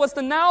plague was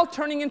the Nile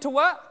turning into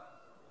what?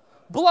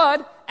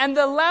 Blood. And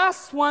the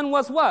last one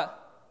was what?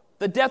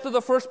 The death of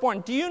the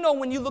firstborn. Do you know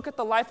when you look at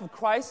the life of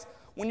Christ,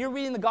 when you're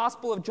reading the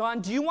Gospel of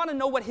John, do you want to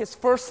know what his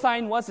first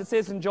sign was? It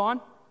says in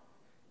John,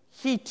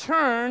 he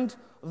turned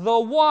the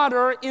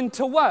water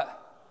into what?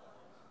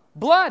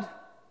 Blood.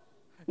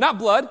 Not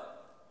blood.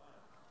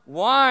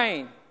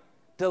 Wine.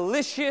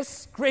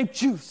 Delicious grape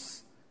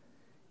juice.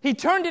 He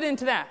turned it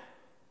into that.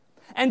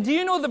 And do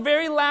you know the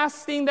very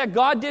last thing that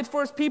God did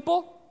for his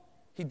people?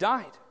 He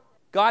died.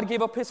 God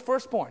gave up his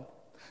firstborn.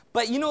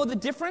 But you know the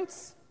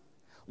difference?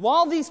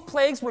 While these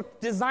plagues were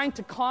designed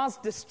to cause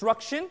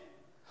destruction,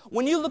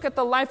 when you look at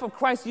the life of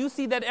Christ, you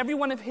see that every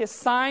one of his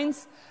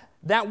signs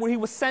that he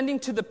was sending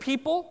to the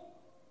people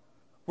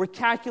were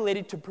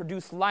calculated to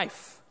produce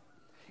life.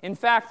 In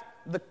fact,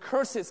 the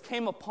curses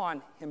came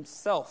upon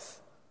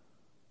himself.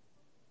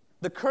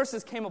 The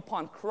curses came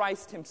upon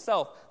Christ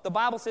himself. The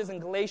Bible says in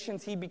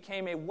Galatians, he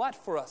became a what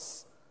for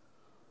us?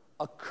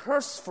 A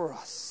curse for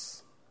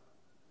us.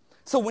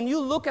 So when you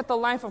look at the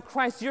life of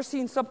Christ, you're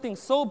seeing something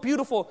so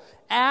beautiful.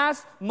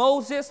 As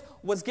Moses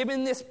was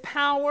given this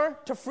power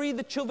to free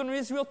the children of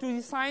Israel through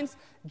these signs,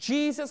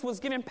 Jesus was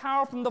given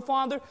power from the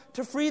Father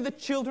to free the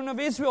children of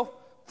Israel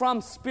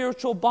from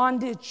spiritual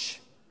bondage.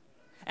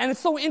 And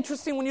it's so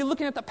interesting when you're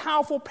looking at the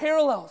powerful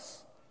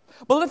parallels.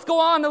 But let's go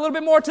on a little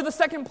bit more to the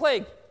second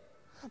plague.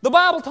 The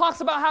Bible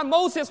talks about how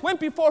Moses went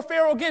before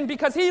Pharaoh again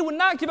because he would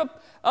not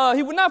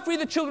he would not free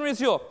the children of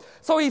Israel.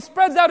 So he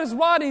spreads out his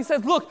rod and he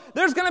says, look,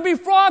 there's going to be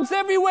frogs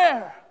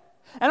everywhere.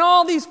 And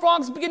all these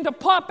frogs begin to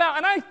pop out.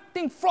 And I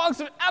think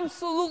frogs are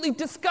absolutely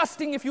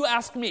disgusting if you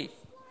ask me.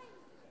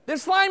 They're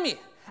slimy.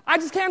 I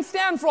just can't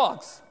stand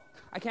frogs.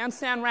 I can't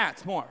stand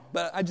rats more.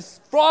 But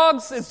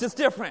frogs is just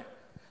different.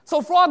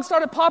 So frogs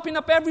started popping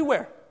up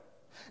everywhere.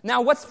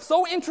 Now, what's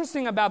so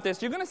interesting about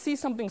this, you're going to see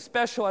something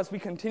special as we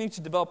continue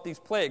to develop these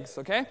plagues,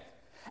 okay?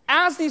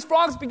 As these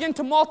frogs begin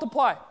to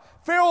multiply,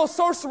 Pharaoh's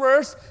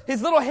sorcerers,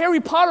 his little Harry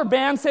Potter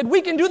band, said,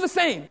 we can do the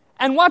same.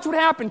 And watch what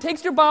happened.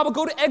 Take your Bible,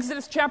 go to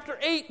Exodus chapter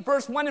 8,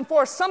 verse 1 and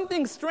 4.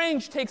 Something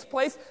strange takes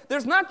place.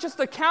 There's not just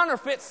a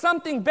counterfeit.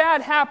 Something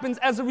bad happens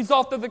as a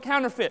result of the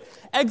counterfeit.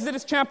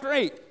 Exodus chapter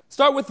 8.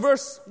 Start with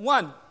verse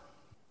 1.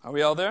 Are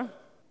we all there?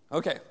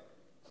 Okay.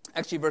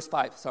 Actually, verse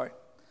 5, sorry.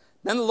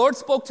 Then the Lord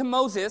spoke to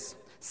Moses,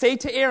 Say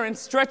to Aaron,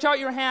 stretch out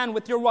your hand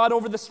with your rod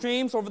over the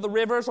streams, over the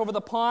rivers, over the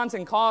ponds,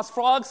 and cause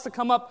frogs to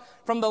come up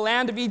from the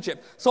land of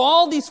Egypt. So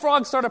all these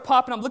frogs started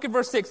popping up. Look at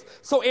verse 6.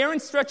 So Aaron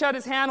stretched out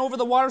his hand over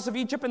the waters of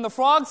Egypt, and the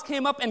frogs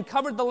came up and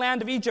covered the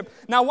land of Egypt.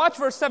 Now watch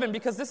verse 7,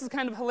 because this is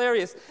kind of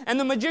hilarious. And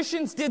the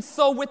magicians did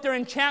so with their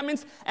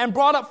enchantments and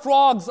brought up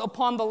frogs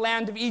upon the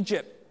land of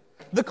Egypt.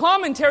 The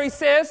commentary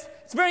says,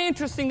 it's very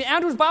interesting, the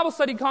Andrews Bible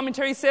Study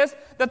commentary says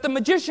that the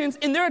magicians,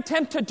 in their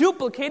attempt to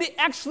duplicate it,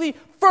 actually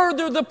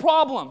furthered the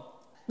problem.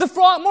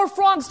 More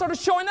frogs started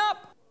showing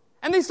up,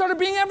 and they started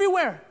being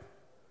everywhere.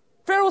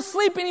 Pharaoh's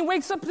sleeping, he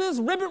wakes up to this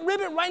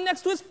ribbit right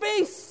next to his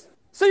face.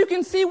 So you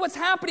can see what's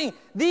happening.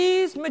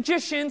 These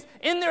magicians,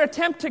 in their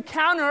attempt to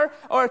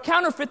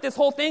counterfeit this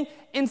whole thing,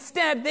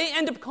 instead, they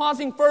end up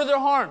causing further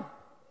harm.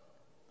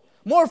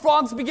 More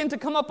frogs begin to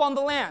come up on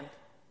the land.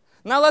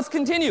 Now let's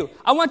continue.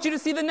 I want you to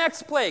see the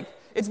next plague.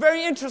 It's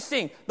very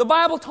interesting. The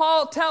Bible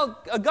God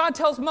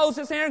tells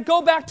Moses, Aaron,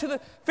 go back to the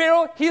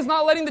Pharaoh. He's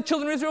not letting the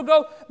children of Israel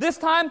go. This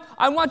time,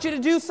 I want you to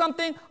do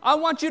something. I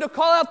want you to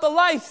call out the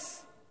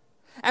lice.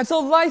 And so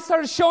lice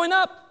started showing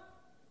up.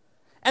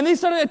 And they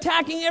started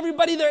attacking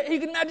everybody. You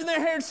can imagine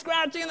their hair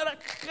scratching. And they're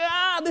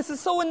like, this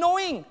is so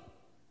annoying.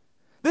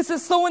 This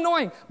is so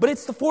annoying. But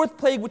it's the fourth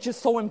plague which is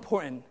so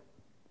important.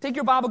 Take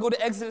your Bible, go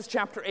to Exodus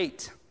chapter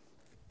 8.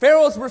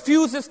 Pharaoh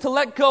refuses to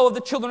let go of the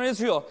children of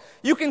Israel.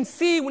 You can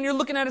see when you're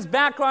looking at his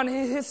background,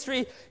 his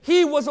history,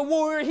 he was a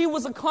warrior, he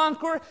was a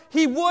conqueror.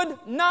 He would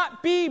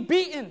not be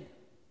beaten.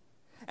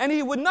 And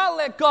he would not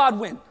let God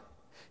win.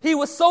 He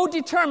was so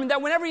determined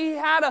that whenever he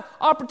had an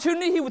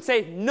opportunity, he would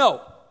say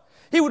no.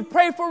 He would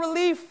pray for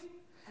relief,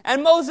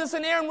 and Moses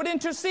and Aaron would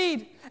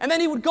intercede. And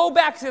then he would go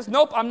back and says,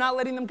 nope, I'm not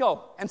letting them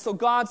go. And so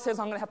God says,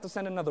 I'm going to have to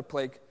send another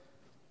plague.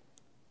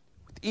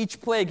 With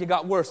each plague, it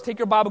got worse. Take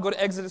your Bible, go to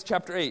Exodus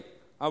chapter 8.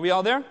 Are we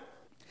all there?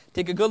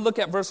 Take a good look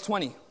at verse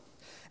 20.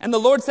 And the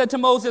Lord said to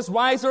Moses,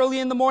 rise early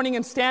in the morning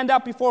and stand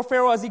out before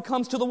Pharaoh as he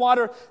comes to the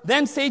water.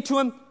 Then say to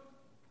him,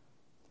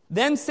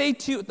 thus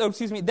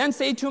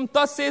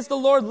says the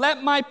Lord,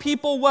 let my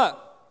people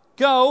what?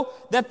 Go,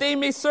 that they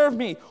may serve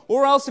me.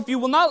 Or else if you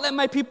will not let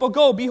my people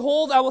go,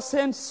 behold, I will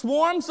send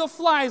swarms of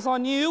flies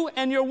on you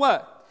and your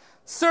what?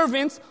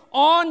 Servants,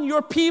 on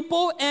your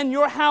people and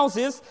your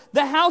houses.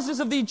 The houses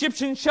of the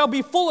Egyptians shall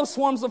be full of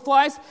swarms of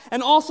flies,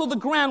 and also the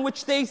ground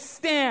which they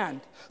stand.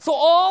 So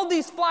all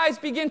these flies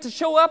begin to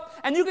show up,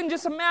 and you can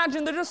just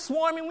imagine they're just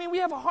swarming. We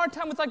have a hard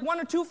time with like one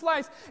or two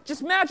flies.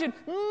 Just imagine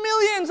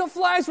millions of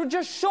flies were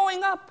just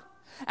showing up,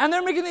 and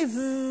they're making these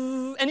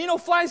zzz, and you know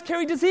flies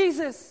carry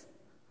diseases.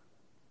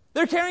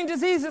 They're carrying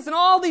diseases, and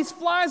all these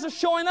flies are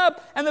showing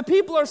up, and the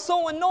people are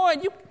so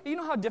annoyed. You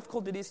know how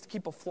difficult it is to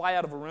keep a fly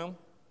out of a room?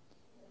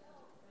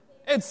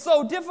 It's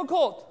so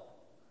difficult.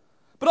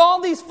 But all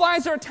these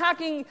flies are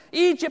attacking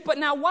Egypt. But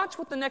now watch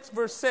what the next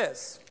verse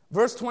says.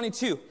 Verse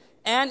 22.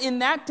 And in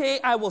that day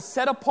I will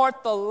set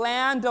apart the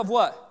land of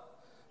what?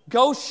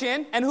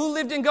 Goshen. And who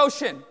lived in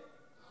Goshen?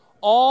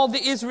 All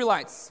the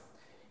Israelites,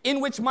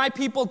 in which my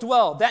people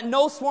dwell, that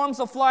no swarms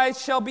of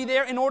flies shall be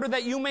there, in order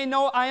that you may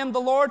know I am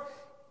the Lord.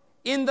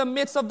 In the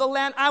midst of the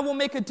land I will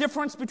make a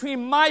difference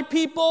between my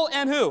people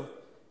and who?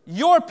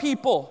 Your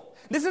people.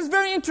 This is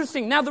very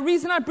interesting. Now the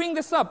reason I bring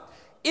this up,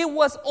 it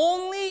was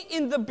only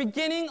in the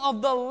beginning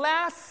of the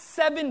last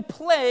 7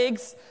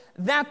 plagues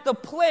that the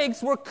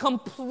plagues were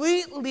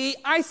completely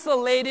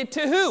isolated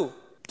to who?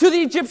 To the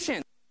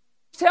Egyptians.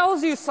 It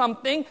tells you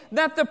something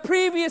that the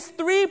previous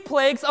 3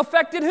 plagues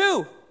affected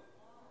who?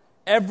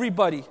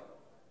 Everybody.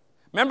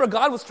 Remember,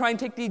 God was trying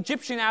to take the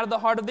Egyptian out of the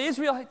heart of the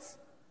Israelites.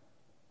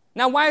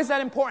 Now, why is that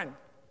important?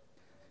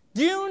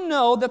 Do you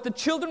know that the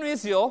children of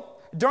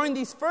Israel, during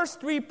these first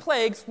 3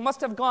 plagues,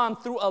 must have gone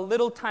through a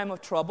little time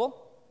of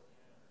trouble?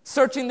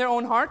 Searching their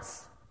own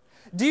hearts?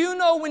 Do you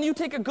know when you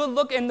take a good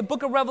look in the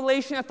book of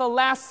Revelation at the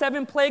last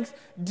 7 plagues,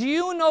 do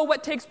you know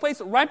what takes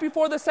place right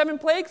before the 7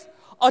 plagues?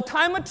 A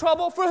time of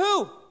trouble for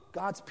who?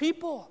 God's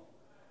people.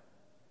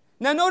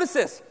 Now notice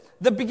this.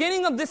 The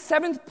beginning of this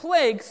 7th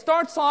plague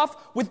starts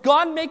off with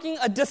God making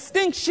a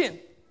distinction.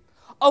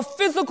 A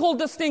physical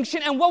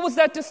distinction. And what was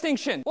that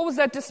distinction? What was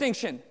that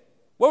distinction?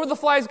 Where would the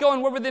flies go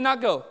and where would they not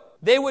go?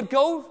 They would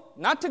go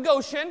not to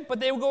Goshen, but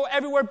they would go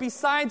everywhere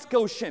besides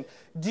Goshen.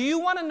 Do you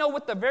want to know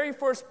what the very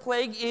first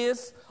plague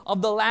is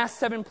of the last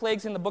 7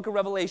 plagues in the book of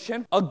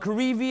Revelation? A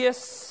grievous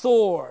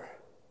sore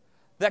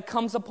that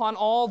comes upon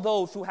all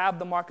those who have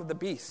the mark of the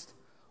beast.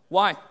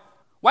 Why?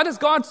 Why does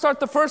God start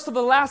the first of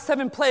the last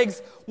 7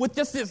 plagues with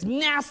just this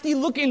nasty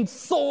looking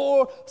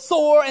sore,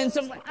 and it's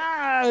just like,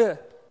 ah?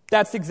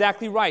 That's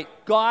exactly right.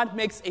 God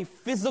makes a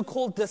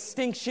physical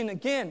distinction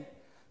again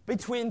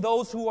between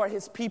those who are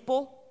his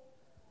people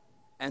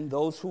and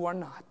those who are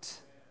not.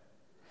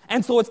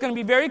 And so it's going to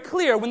be very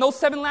clear when those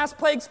 7 last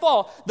plagues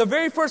fall, the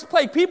very first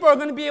plague, people are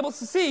going to be able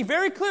to see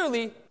very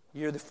clearly,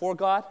 you're either for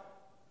God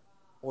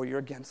or you're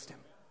against him.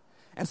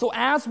 And so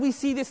as we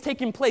see this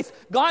taking place,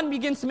 God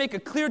begins to make a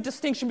clear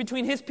distinction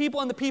between his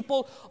people and the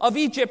people of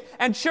Egypt.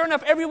 And sure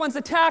enough, everyone's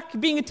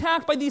being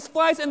attacked by these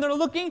flies, and they're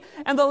looking,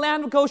 and the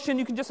land of Goshen,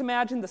 you can just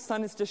imagine the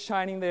sun is just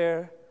shining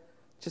there.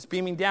 just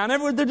beaming down.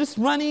 Everywhere they're just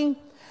running,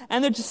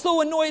 and they're just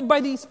so annoyed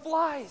by these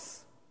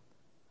flies.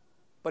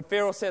 But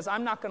Pharaoh says,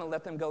 I'm not going to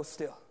let them go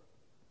still.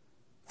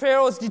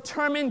 Pharaoh is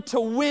determined to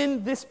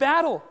win this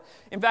battle.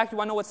 In fact, you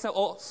want to know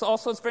what's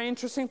also very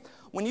interesting?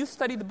 When you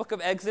study the book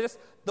of Exodus,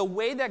 the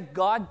way that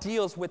God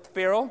deals with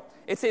Pharaoh,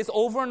 it says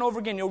over and over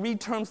again, you'll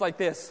read terms like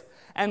this.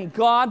 And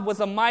God was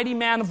a mighty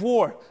man of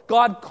war.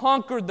 God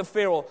conquered the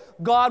Pharaoh.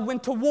 God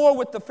went to war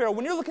with the Pharaoh.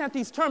 When you're looking at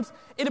these terms,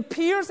 it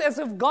appears as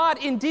if God,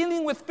 in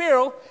dealing with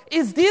Pharaoh,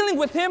 is dealing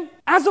with him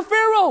as a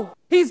Pharaoh.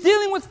 He's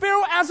dealing with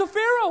Pharaoh as a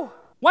Pharaoh.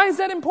 Why is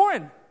that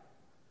important?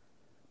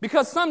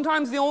 Because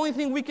sometimes the only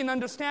thing we can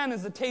understand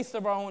is the taste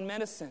of our own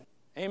medicine.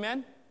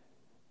 Amen?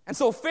 And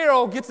so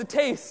Pharaoh gets a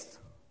taste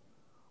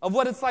of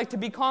what it's like to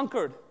be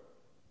conquered.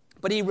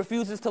 But he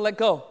refuses to let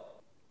go.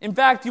 In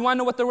fact, you want to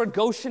know what the word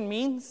Goshen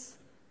means?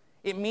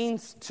 It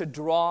means to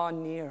draw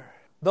near.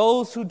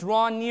 Those who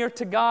draw near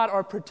to God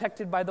are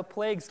protected by the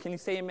plagues. Can you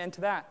say amen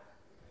to that?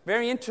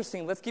 Very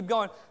interesting. Let's keep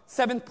going.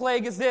 7th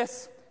plague is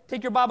this.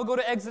 Take your Bible, go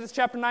to Exodus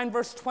chapter 9,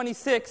 verse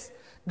 26.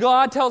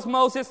 God tells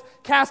Moses,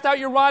 cast out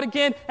your rod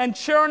again, and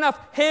sure enough,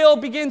 hail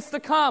begins to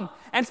come.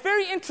 And it's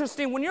very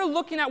interesting, when you're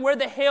looking at where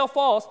the hail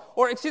falls,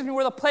 where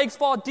the plagues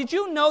fall, did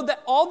you know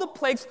that all the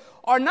plagues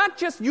are not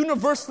just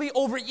universally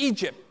over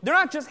Egypt? They're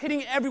not just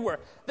hitting everywhere.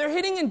 They're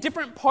hitting in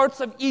different parts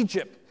of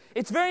Egypt.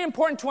 It's very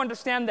important to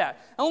understand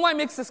that. Ellen White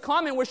makes this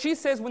comment where she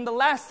says when the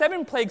last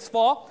 7 plagues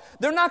fall,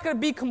 they're not going to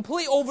be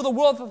complete over the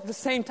world at the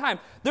same time.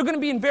 They're going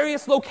to be in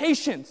various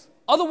locations.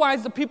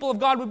 Otherwise, the people of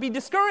God would be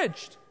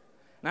discouraged.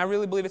 And I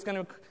really believe it's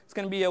going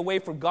to be a way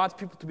for God's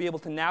people to be able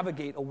to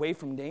navigate away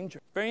from danger.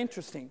 Very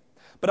interesting.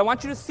 But I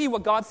want you to see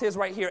what God says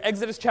right here.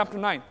 Exodus chapter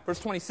 9, verse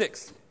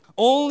 26.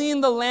 Only in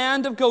the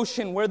land of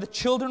Goshen, where the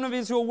children of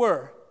Israel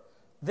were,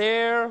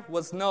 there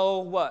was no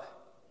what?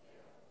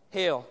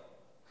 Hail.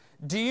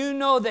 Do you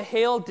know the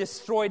hail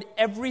destroyed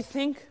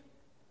everything?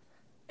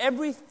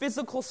 Every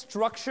physical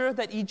structure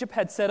that Egypt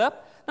had set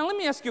up? Now let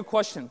me ask you a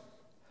question.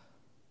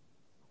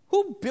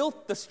 Who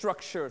built the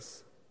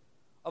structures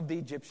of the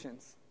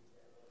Egyptians?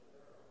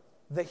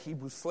 The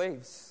Hebrew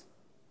slaves.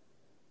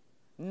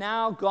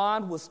 Now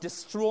God was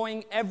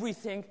destroying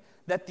everything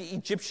that the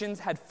Egyptians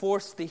had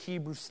forced the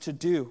Hebrews to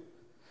do.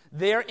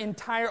 Their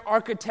entire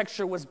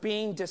architecture was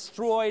being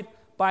destroyed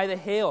by the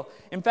hail.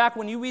 In fact,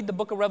 when you read the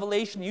book of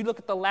Revelation, you look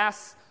at the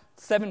last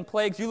 7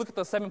 plagues, you look at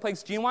the 7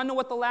 plagues. Do you want to know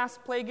what the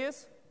last plague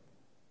is?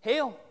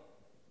 Hail.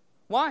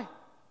 Why?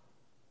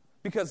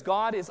 Because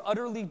God is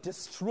utterly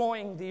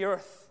destroying the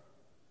earth.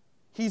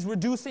 He's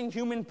reducing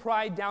human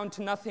pride down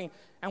to nothing.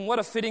 And what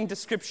a fitting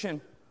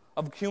description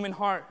of human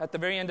heart at the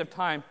very end of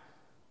time.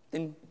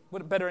 Then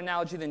what a better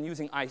analogy than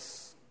using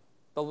ice.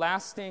 The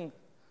last thing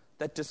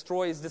that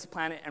destroys this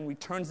planet and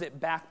returns it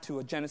back to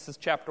a Genesis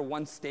chapter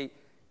 1 state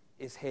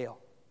is hail.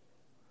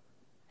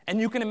 And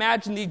you can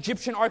imagine the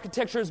Egyptian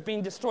architecture is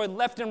being destroyed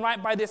left and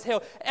right by this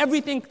hail.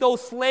 Everything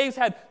those slaves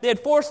they had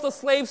forced the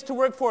slaves to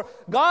work for.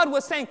 God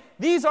was saying,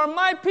 these are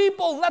my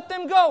people, let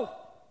them go.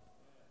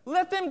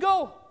 Let them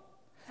go.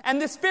 And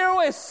this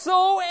Pharaoh is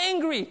so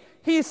angry.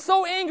 He's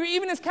so angry.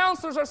 Even his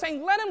counselors are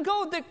saying, let him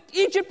go.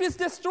 Egypt is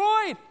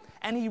destroyed.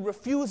 And he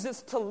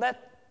refuses to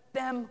let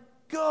them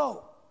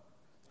go.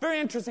 Very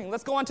interesting.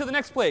 Let's go on to the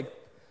next plague.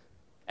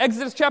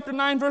 Exodus chapter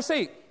 9, verse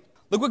 8.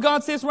 Look what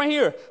God says right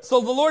here. So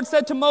the Lord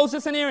said to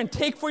Moses and Aaron,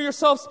 take for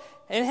yourselves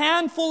a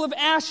handful of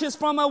ashes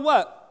from a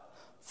what?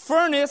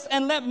 Furnace,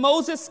 and let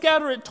Moses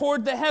scatter it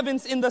toward the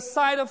heavens in the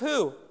sight of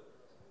who?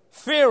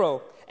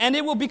 Pharaoh. And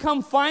it will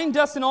become fine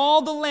dust in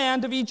all the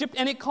land of Egypt,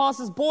 and it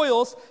causes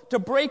boils to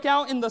break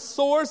out in the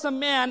sores of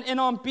man and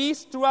on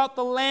beasts throughout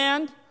the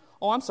land.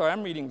 Oh, I'm sorry,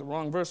 I'm reading the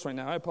wrong verse right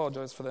now. I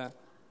apologize for that.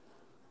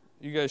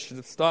 You guys should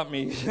have stopped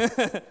me.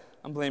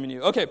 I'm blaming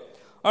you. Okay.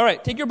 All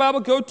right, take your Bible,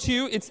 go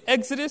to, it's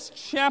Exodus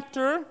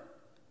chapter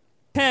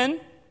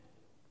 10.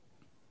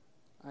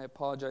 I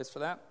apologize for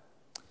that.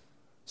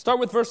 Start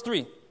with verse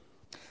 3.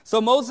 So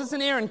Moses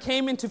and Aaron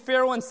came into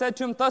Pharaoh and said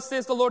to him, thus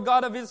says the Lord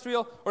God of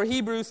Israel, or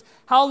Hebrews,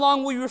 how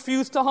long will you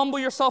refuse to humble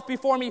yourself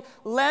before me?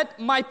 Let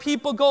my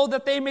people go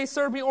that they may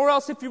serve me. Or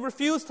else if you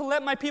refuse to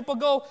let my people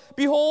go,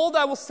 behold,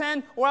 I will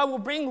send, or I will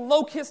bring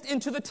locusts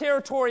into the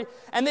territory,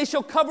 and they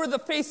shall cover the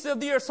face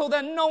of the earth, so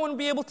that no one will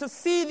be able to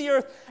see the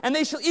earth. And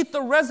they shall eat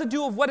the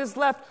residue of what is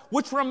left,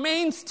 which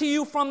remains to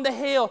you from the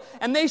hail.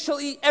 And they shall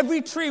eat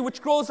every tree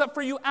which grows up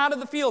for you out of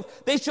the field.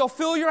 They shall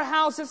fill your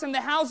houses and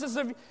the houses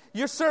of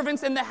your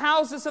servants and the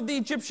houses of the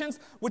Egyptians,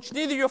 which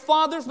neither your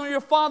fathers nor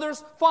your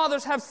fathers'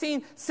 fathers have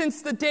seen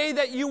since the day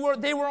that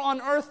they were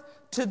on earth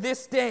to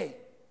this day.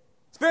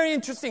 It's very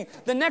interesting.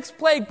 The next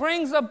plague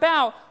brings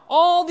about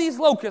all these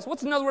locusts.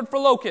 What's another word for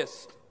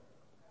locust?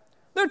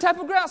 They're a type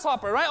of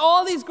grasshopper, right?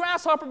 All these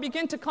grasshoppers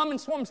begin to come in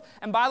swarms.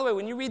 And by the way,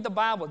 when you read the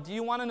Bible, do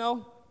you want to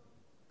know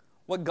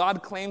what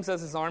God claims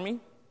as his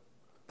army?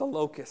 The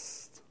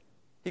locust.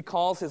 He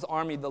calls his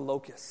army the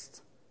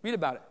locust. Read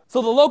about it.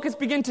 So the locusts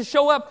begin to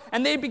show up,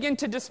 and they begin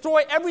to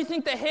destroy everything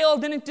the hail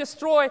didn't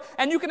destroy.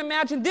 And you can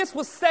imagine this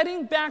was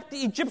setting back the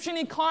Egyptian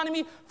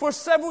economy for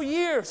several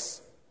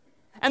years.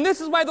 And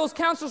this is why those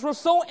counselors were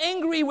so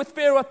angry with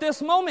Pharaoh at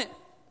this moment.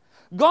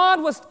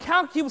 God was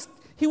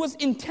He was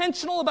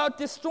intentional about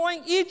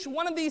destroying each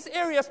one of these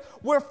areas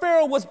where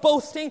Pharaoh was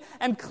boasting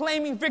and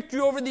claiming victory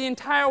over the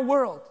entire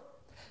world.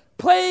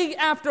 Plague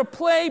after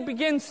plague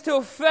begins to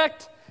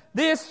affect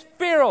this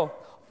Pharaoh.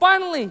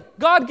 Finally,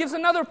 God gives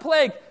another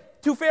plague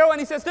to Pharaoh, and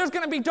he says, there's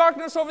going to be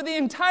darkness over the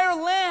entire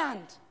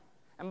land.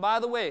 And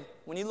by the way,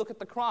 when you look at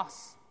the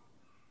cross,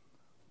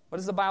 what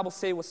does the Bible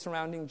say was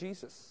surrounding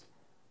Jesus?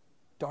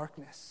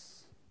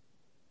 Darkness.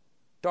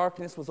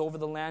 Darkness was over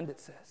the land, it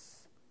says.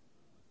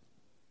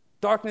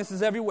 Darkness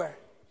is everywhere.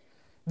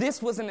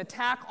 This was an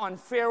attack on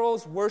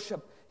Pharaoh's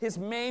worship, his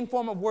main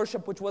form of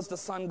worship, which was the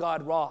sun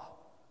god Ra.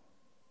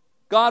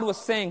 God was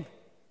saying,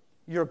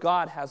 your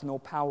God has no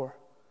power.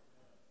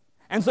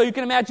 And so you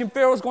can imagine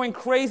Pharaoh's going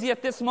crazy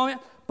at this moment,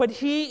 but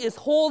he is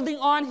holding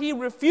on. He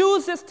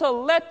refuses to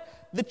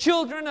let the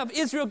children of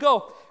Israel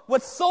go.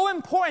 What's so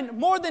important,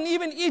 more than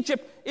even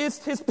Egypt,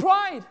 is his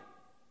pride.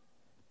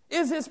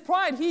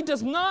 He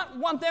does not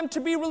want them to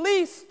be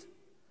released.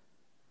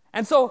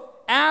 And so,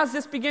 as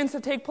this begins to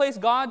take place,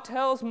 God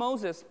tells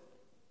Moses,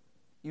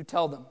 you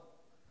tell them,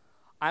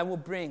 I will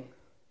bring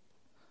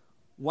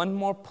one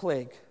more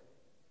plague,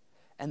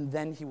 and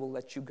then he will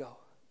let you go.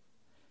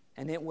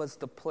 And it was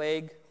the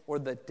plague or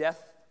the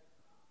death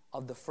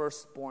of the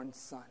firstborn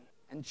son.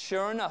 And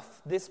sure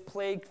enough, this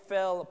plague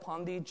fell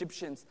upon the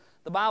Egyptians.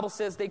 The Bible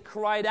says they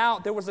cried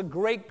out. There was a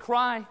great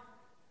cry.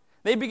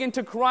 They began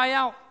to cry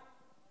out.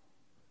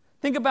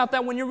 Think about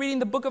that when you're reading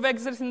the book of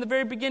Exodus in the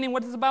very beginning.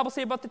 What does the Bible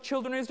say about the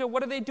children of Israel?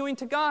 What are they doing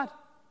to God?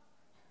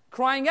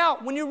 Crying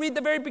out. When you read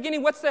the very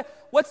beginning, what's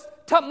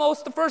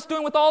Tutmos the first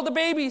doing with all the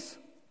babies?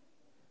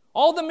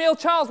 All the male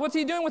childs, what's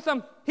he doing with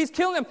them? He's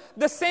killing them.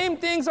 The same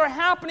things are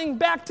happening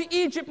back to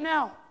Egypt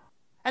now.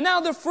 And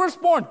now they're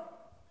firstborn.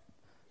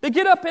 They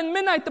get up in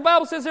midnight. The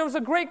Bible says there was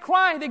a great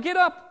cry. They get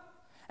up,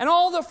 and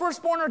all the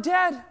firstborn are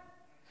dead.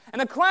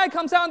 And a cry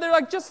comes out, and they're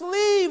like, just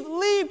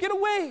leave, get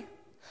away.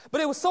 But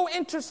it was so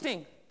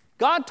interesting.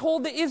 God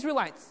told the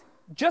Israelites,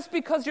 just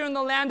because you're in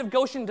the land of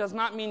Goshen does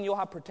not mean you'll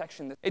have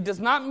protection. It does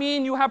not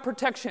mean you have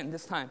protection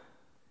this time.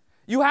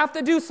 You have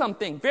to do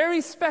something very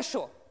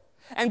special.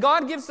 And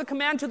God gives the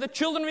command to the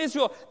children of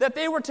Israel that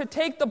they were to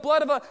take the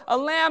blood of a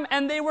lamb,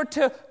 and they were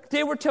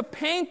to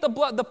paint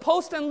the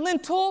post and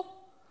lintel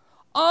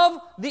of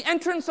the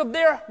entrance of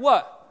their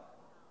what?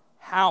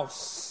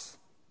 House.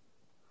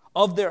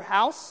 Of their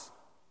house.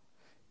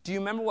 Do you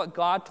remember what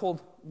God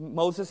told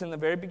Moses in the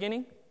very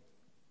beginning?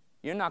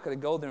 You're not going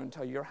to go there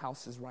until your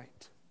house is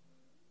right.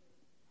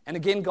 And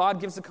again,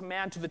 God gives a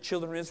command to the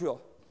children of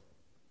Israel.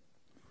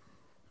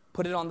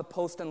 Put it on the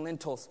post and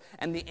lintels,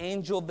 and the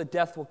angel of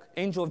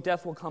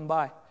death will come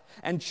by.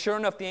 And sure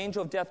enough, the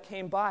angel of death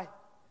came by.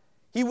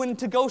 He went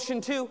into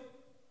Goshen too.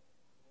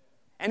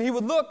 And he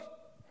would look,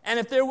 and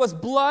if there was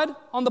blood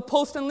on the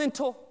post and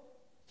lintel,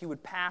 he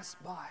would pass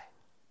by.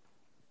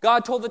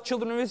 God told the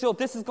children of Israel,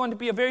 this is going to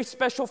be a very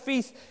special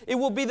feast. It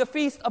will be the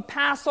feast of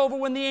Passover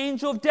when the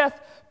angel of death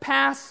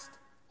passed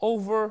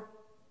over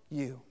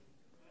you.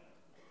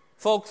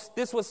 Folks,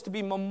 this was to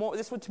be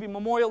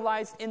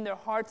memorialized in their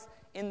hearts,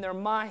 in their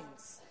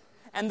minds.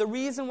 And the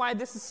reason why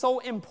this is so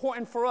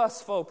important for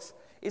us, folks,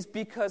 is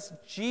because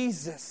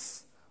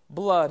Jesus'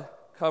 blood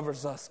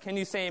covers us. Can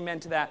you say amen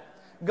to that?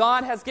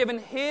 God has given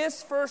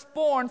his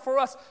firstborn for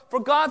us. For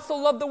God so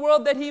loved the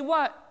world that he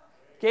what?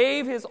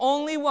 Gave his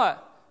only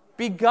what?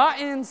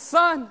 Begotten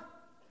Son.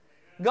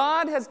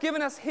 God has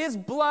given us his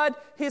blood,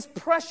 his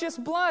precious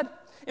blood.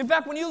 In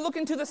fact, when you look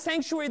into the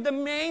sanctuary, the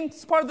main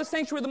part of the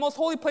sanctuary, the most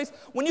holy place,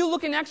 when you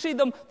look in actually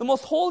the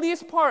most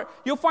holiest part,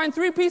 you'll find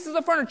 3 pieces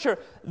of furniture.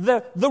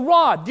 The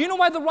rod. Do you know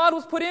why the rod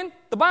was put in?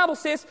 The Bible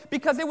says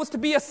because it was to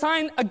be a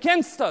sign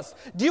against us.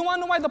 Do you want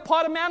to know why the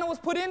pot of manna was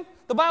put in?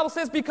 The Bible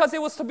says because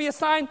it was to be a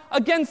sign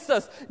against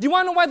us. Do you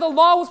want to know why the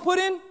law was put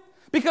in?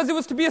 Because it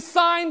was to be a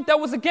sign that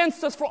was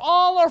against us for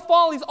all our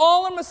follies,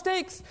 all our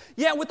mistakes.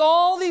 Yet with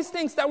all these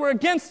things that were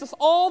against us,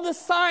 all the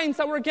signs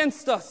that were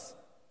against us,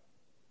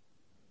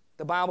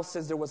 the Bible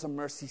says there was a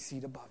mercy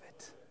seat above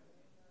it.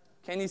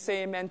 Can you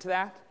say amen to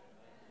that?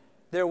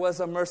 There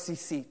was a mercy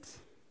seat.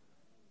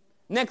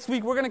 Next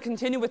week, we're going to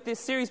continue with this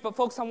series, but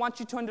folks, I want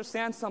you to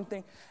understand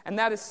something, and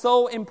that is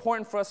so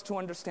important for us to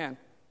understand.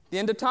 The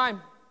end of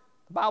time,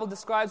 the Bible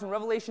describes in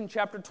Revelation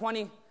chapter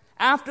 20,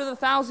 after the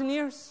 1,000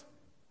 years,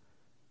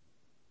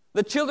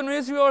 the children of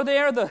Israel are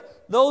there,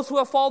 those who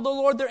have followed the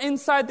Lord, they're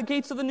inside the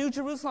gates of the New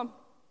Jerusalem.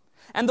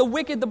 And the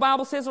wicked, the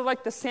Bible says, are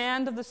like the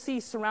sand of the sea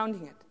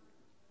surrounding it.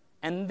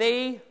 And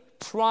they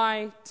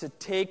try to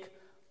take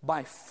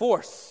by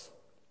force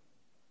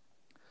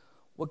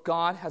what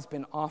God has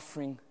been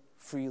offering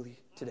freely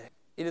today.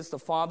 It is the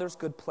Father's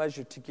good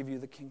pleasure to give you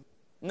the kingdom.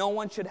 No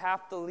one should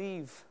have to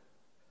leave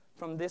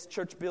from this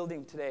church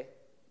building today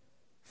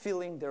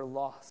feeling they're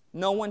lost.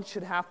 No one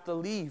should have to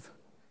leave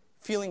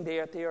feeling they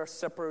are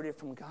separated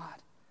from God.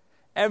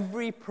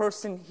 Every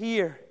person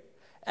here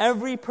has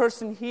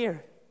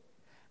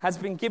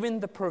been given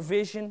the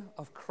provision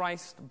of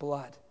Christ's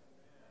blood.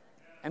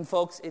 And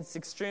folks, it's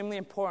extremely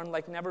important,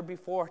 like never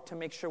before, to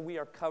make sure we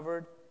are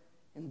covered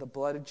in the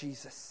blood of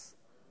Jesus.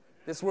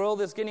 This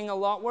world is getting a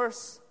lot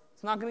worse.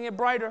 It's not going to get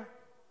brighter.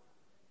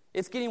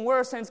 It's getting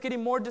worse, and it's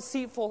getting more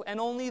deceitful, and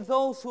only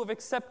those who have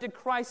accepted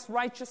Christ's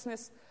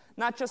righteousness,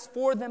 not just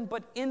for them,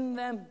 but in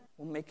them,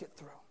 will make it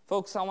through.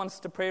 Folks, I want us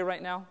to pray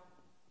right now,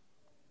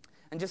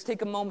 and just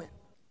take a moment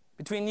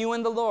between you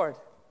and the Lord.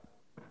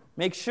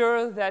 Make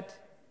sure that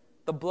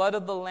the blood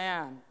of the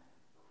Lamb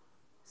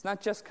is not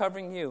just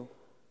covering you,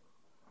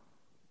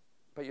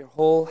 but your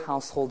whole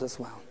household as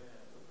well.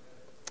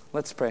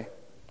 Let's pray.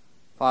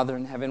 Father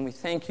in heaven, we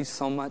thank you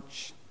so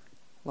much,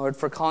 Lord,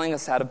 for calling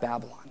us out of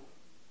Babylon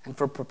and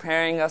for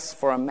preparing us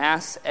for a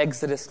mass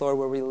exodus, Lord,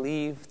 where we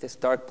leave this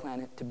dark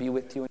planet to be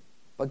with you.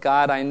 But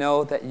God, I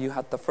know that you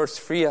have to first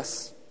free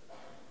us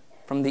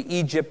from the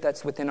Egypt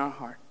that's within our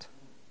heart.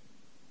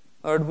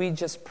 Lord, we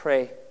just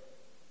pray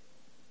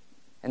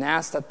and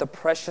ask that the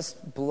precious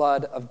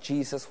blood of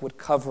Jesus would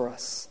cover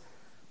us.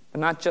 But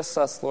not just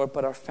us, Lord,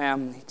 but our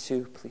family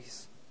too,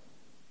 please.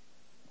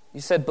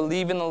 You said,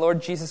 believe in the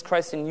Lord Jesus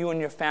Christ, and you and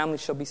your family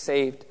shall be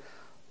saved.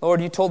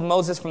 Lord, you told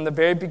Moses from the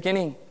very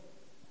beginning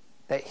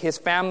that his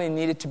family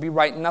needed to be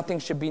right. Nothing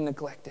should be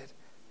neglected.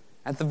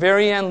 At the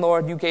very end,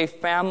 Lord, you gave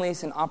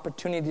families an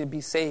opportunity to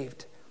be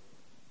saved.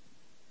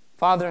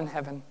 Father in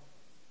heaven,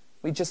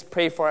 we just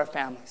pray for our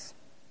families,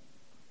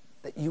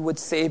 that you would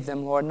save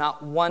them, Lord.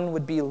 Not one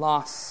would be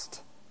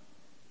lost.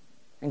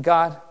 And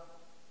God,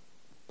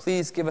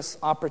 please give us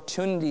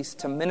opportunities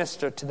to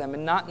minister to them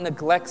and not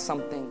neglect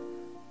something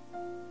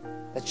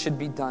that should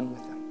be done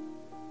with them.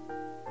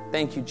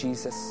 Thank you,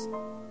 Jesus.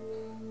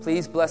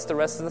 Please bless the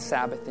rest of the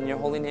Sabbath. In your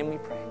holy name we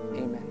pray.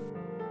 Amen.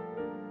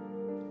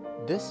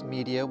 This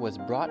media was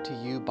brought to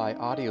you by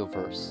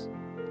Audioverse,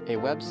 a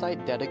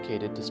website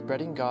dedicated to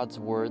spreading God's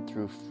Word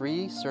through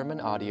free sermon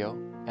audio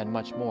and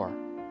much more.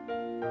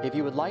 If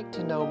you would like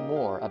to know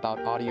more about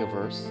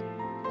Audioverse,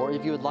 or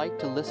if you would like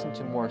to listen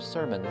to more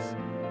sermons,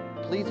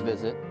 please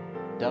visit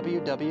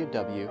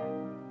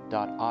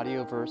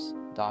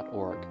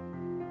www.audioverse.org.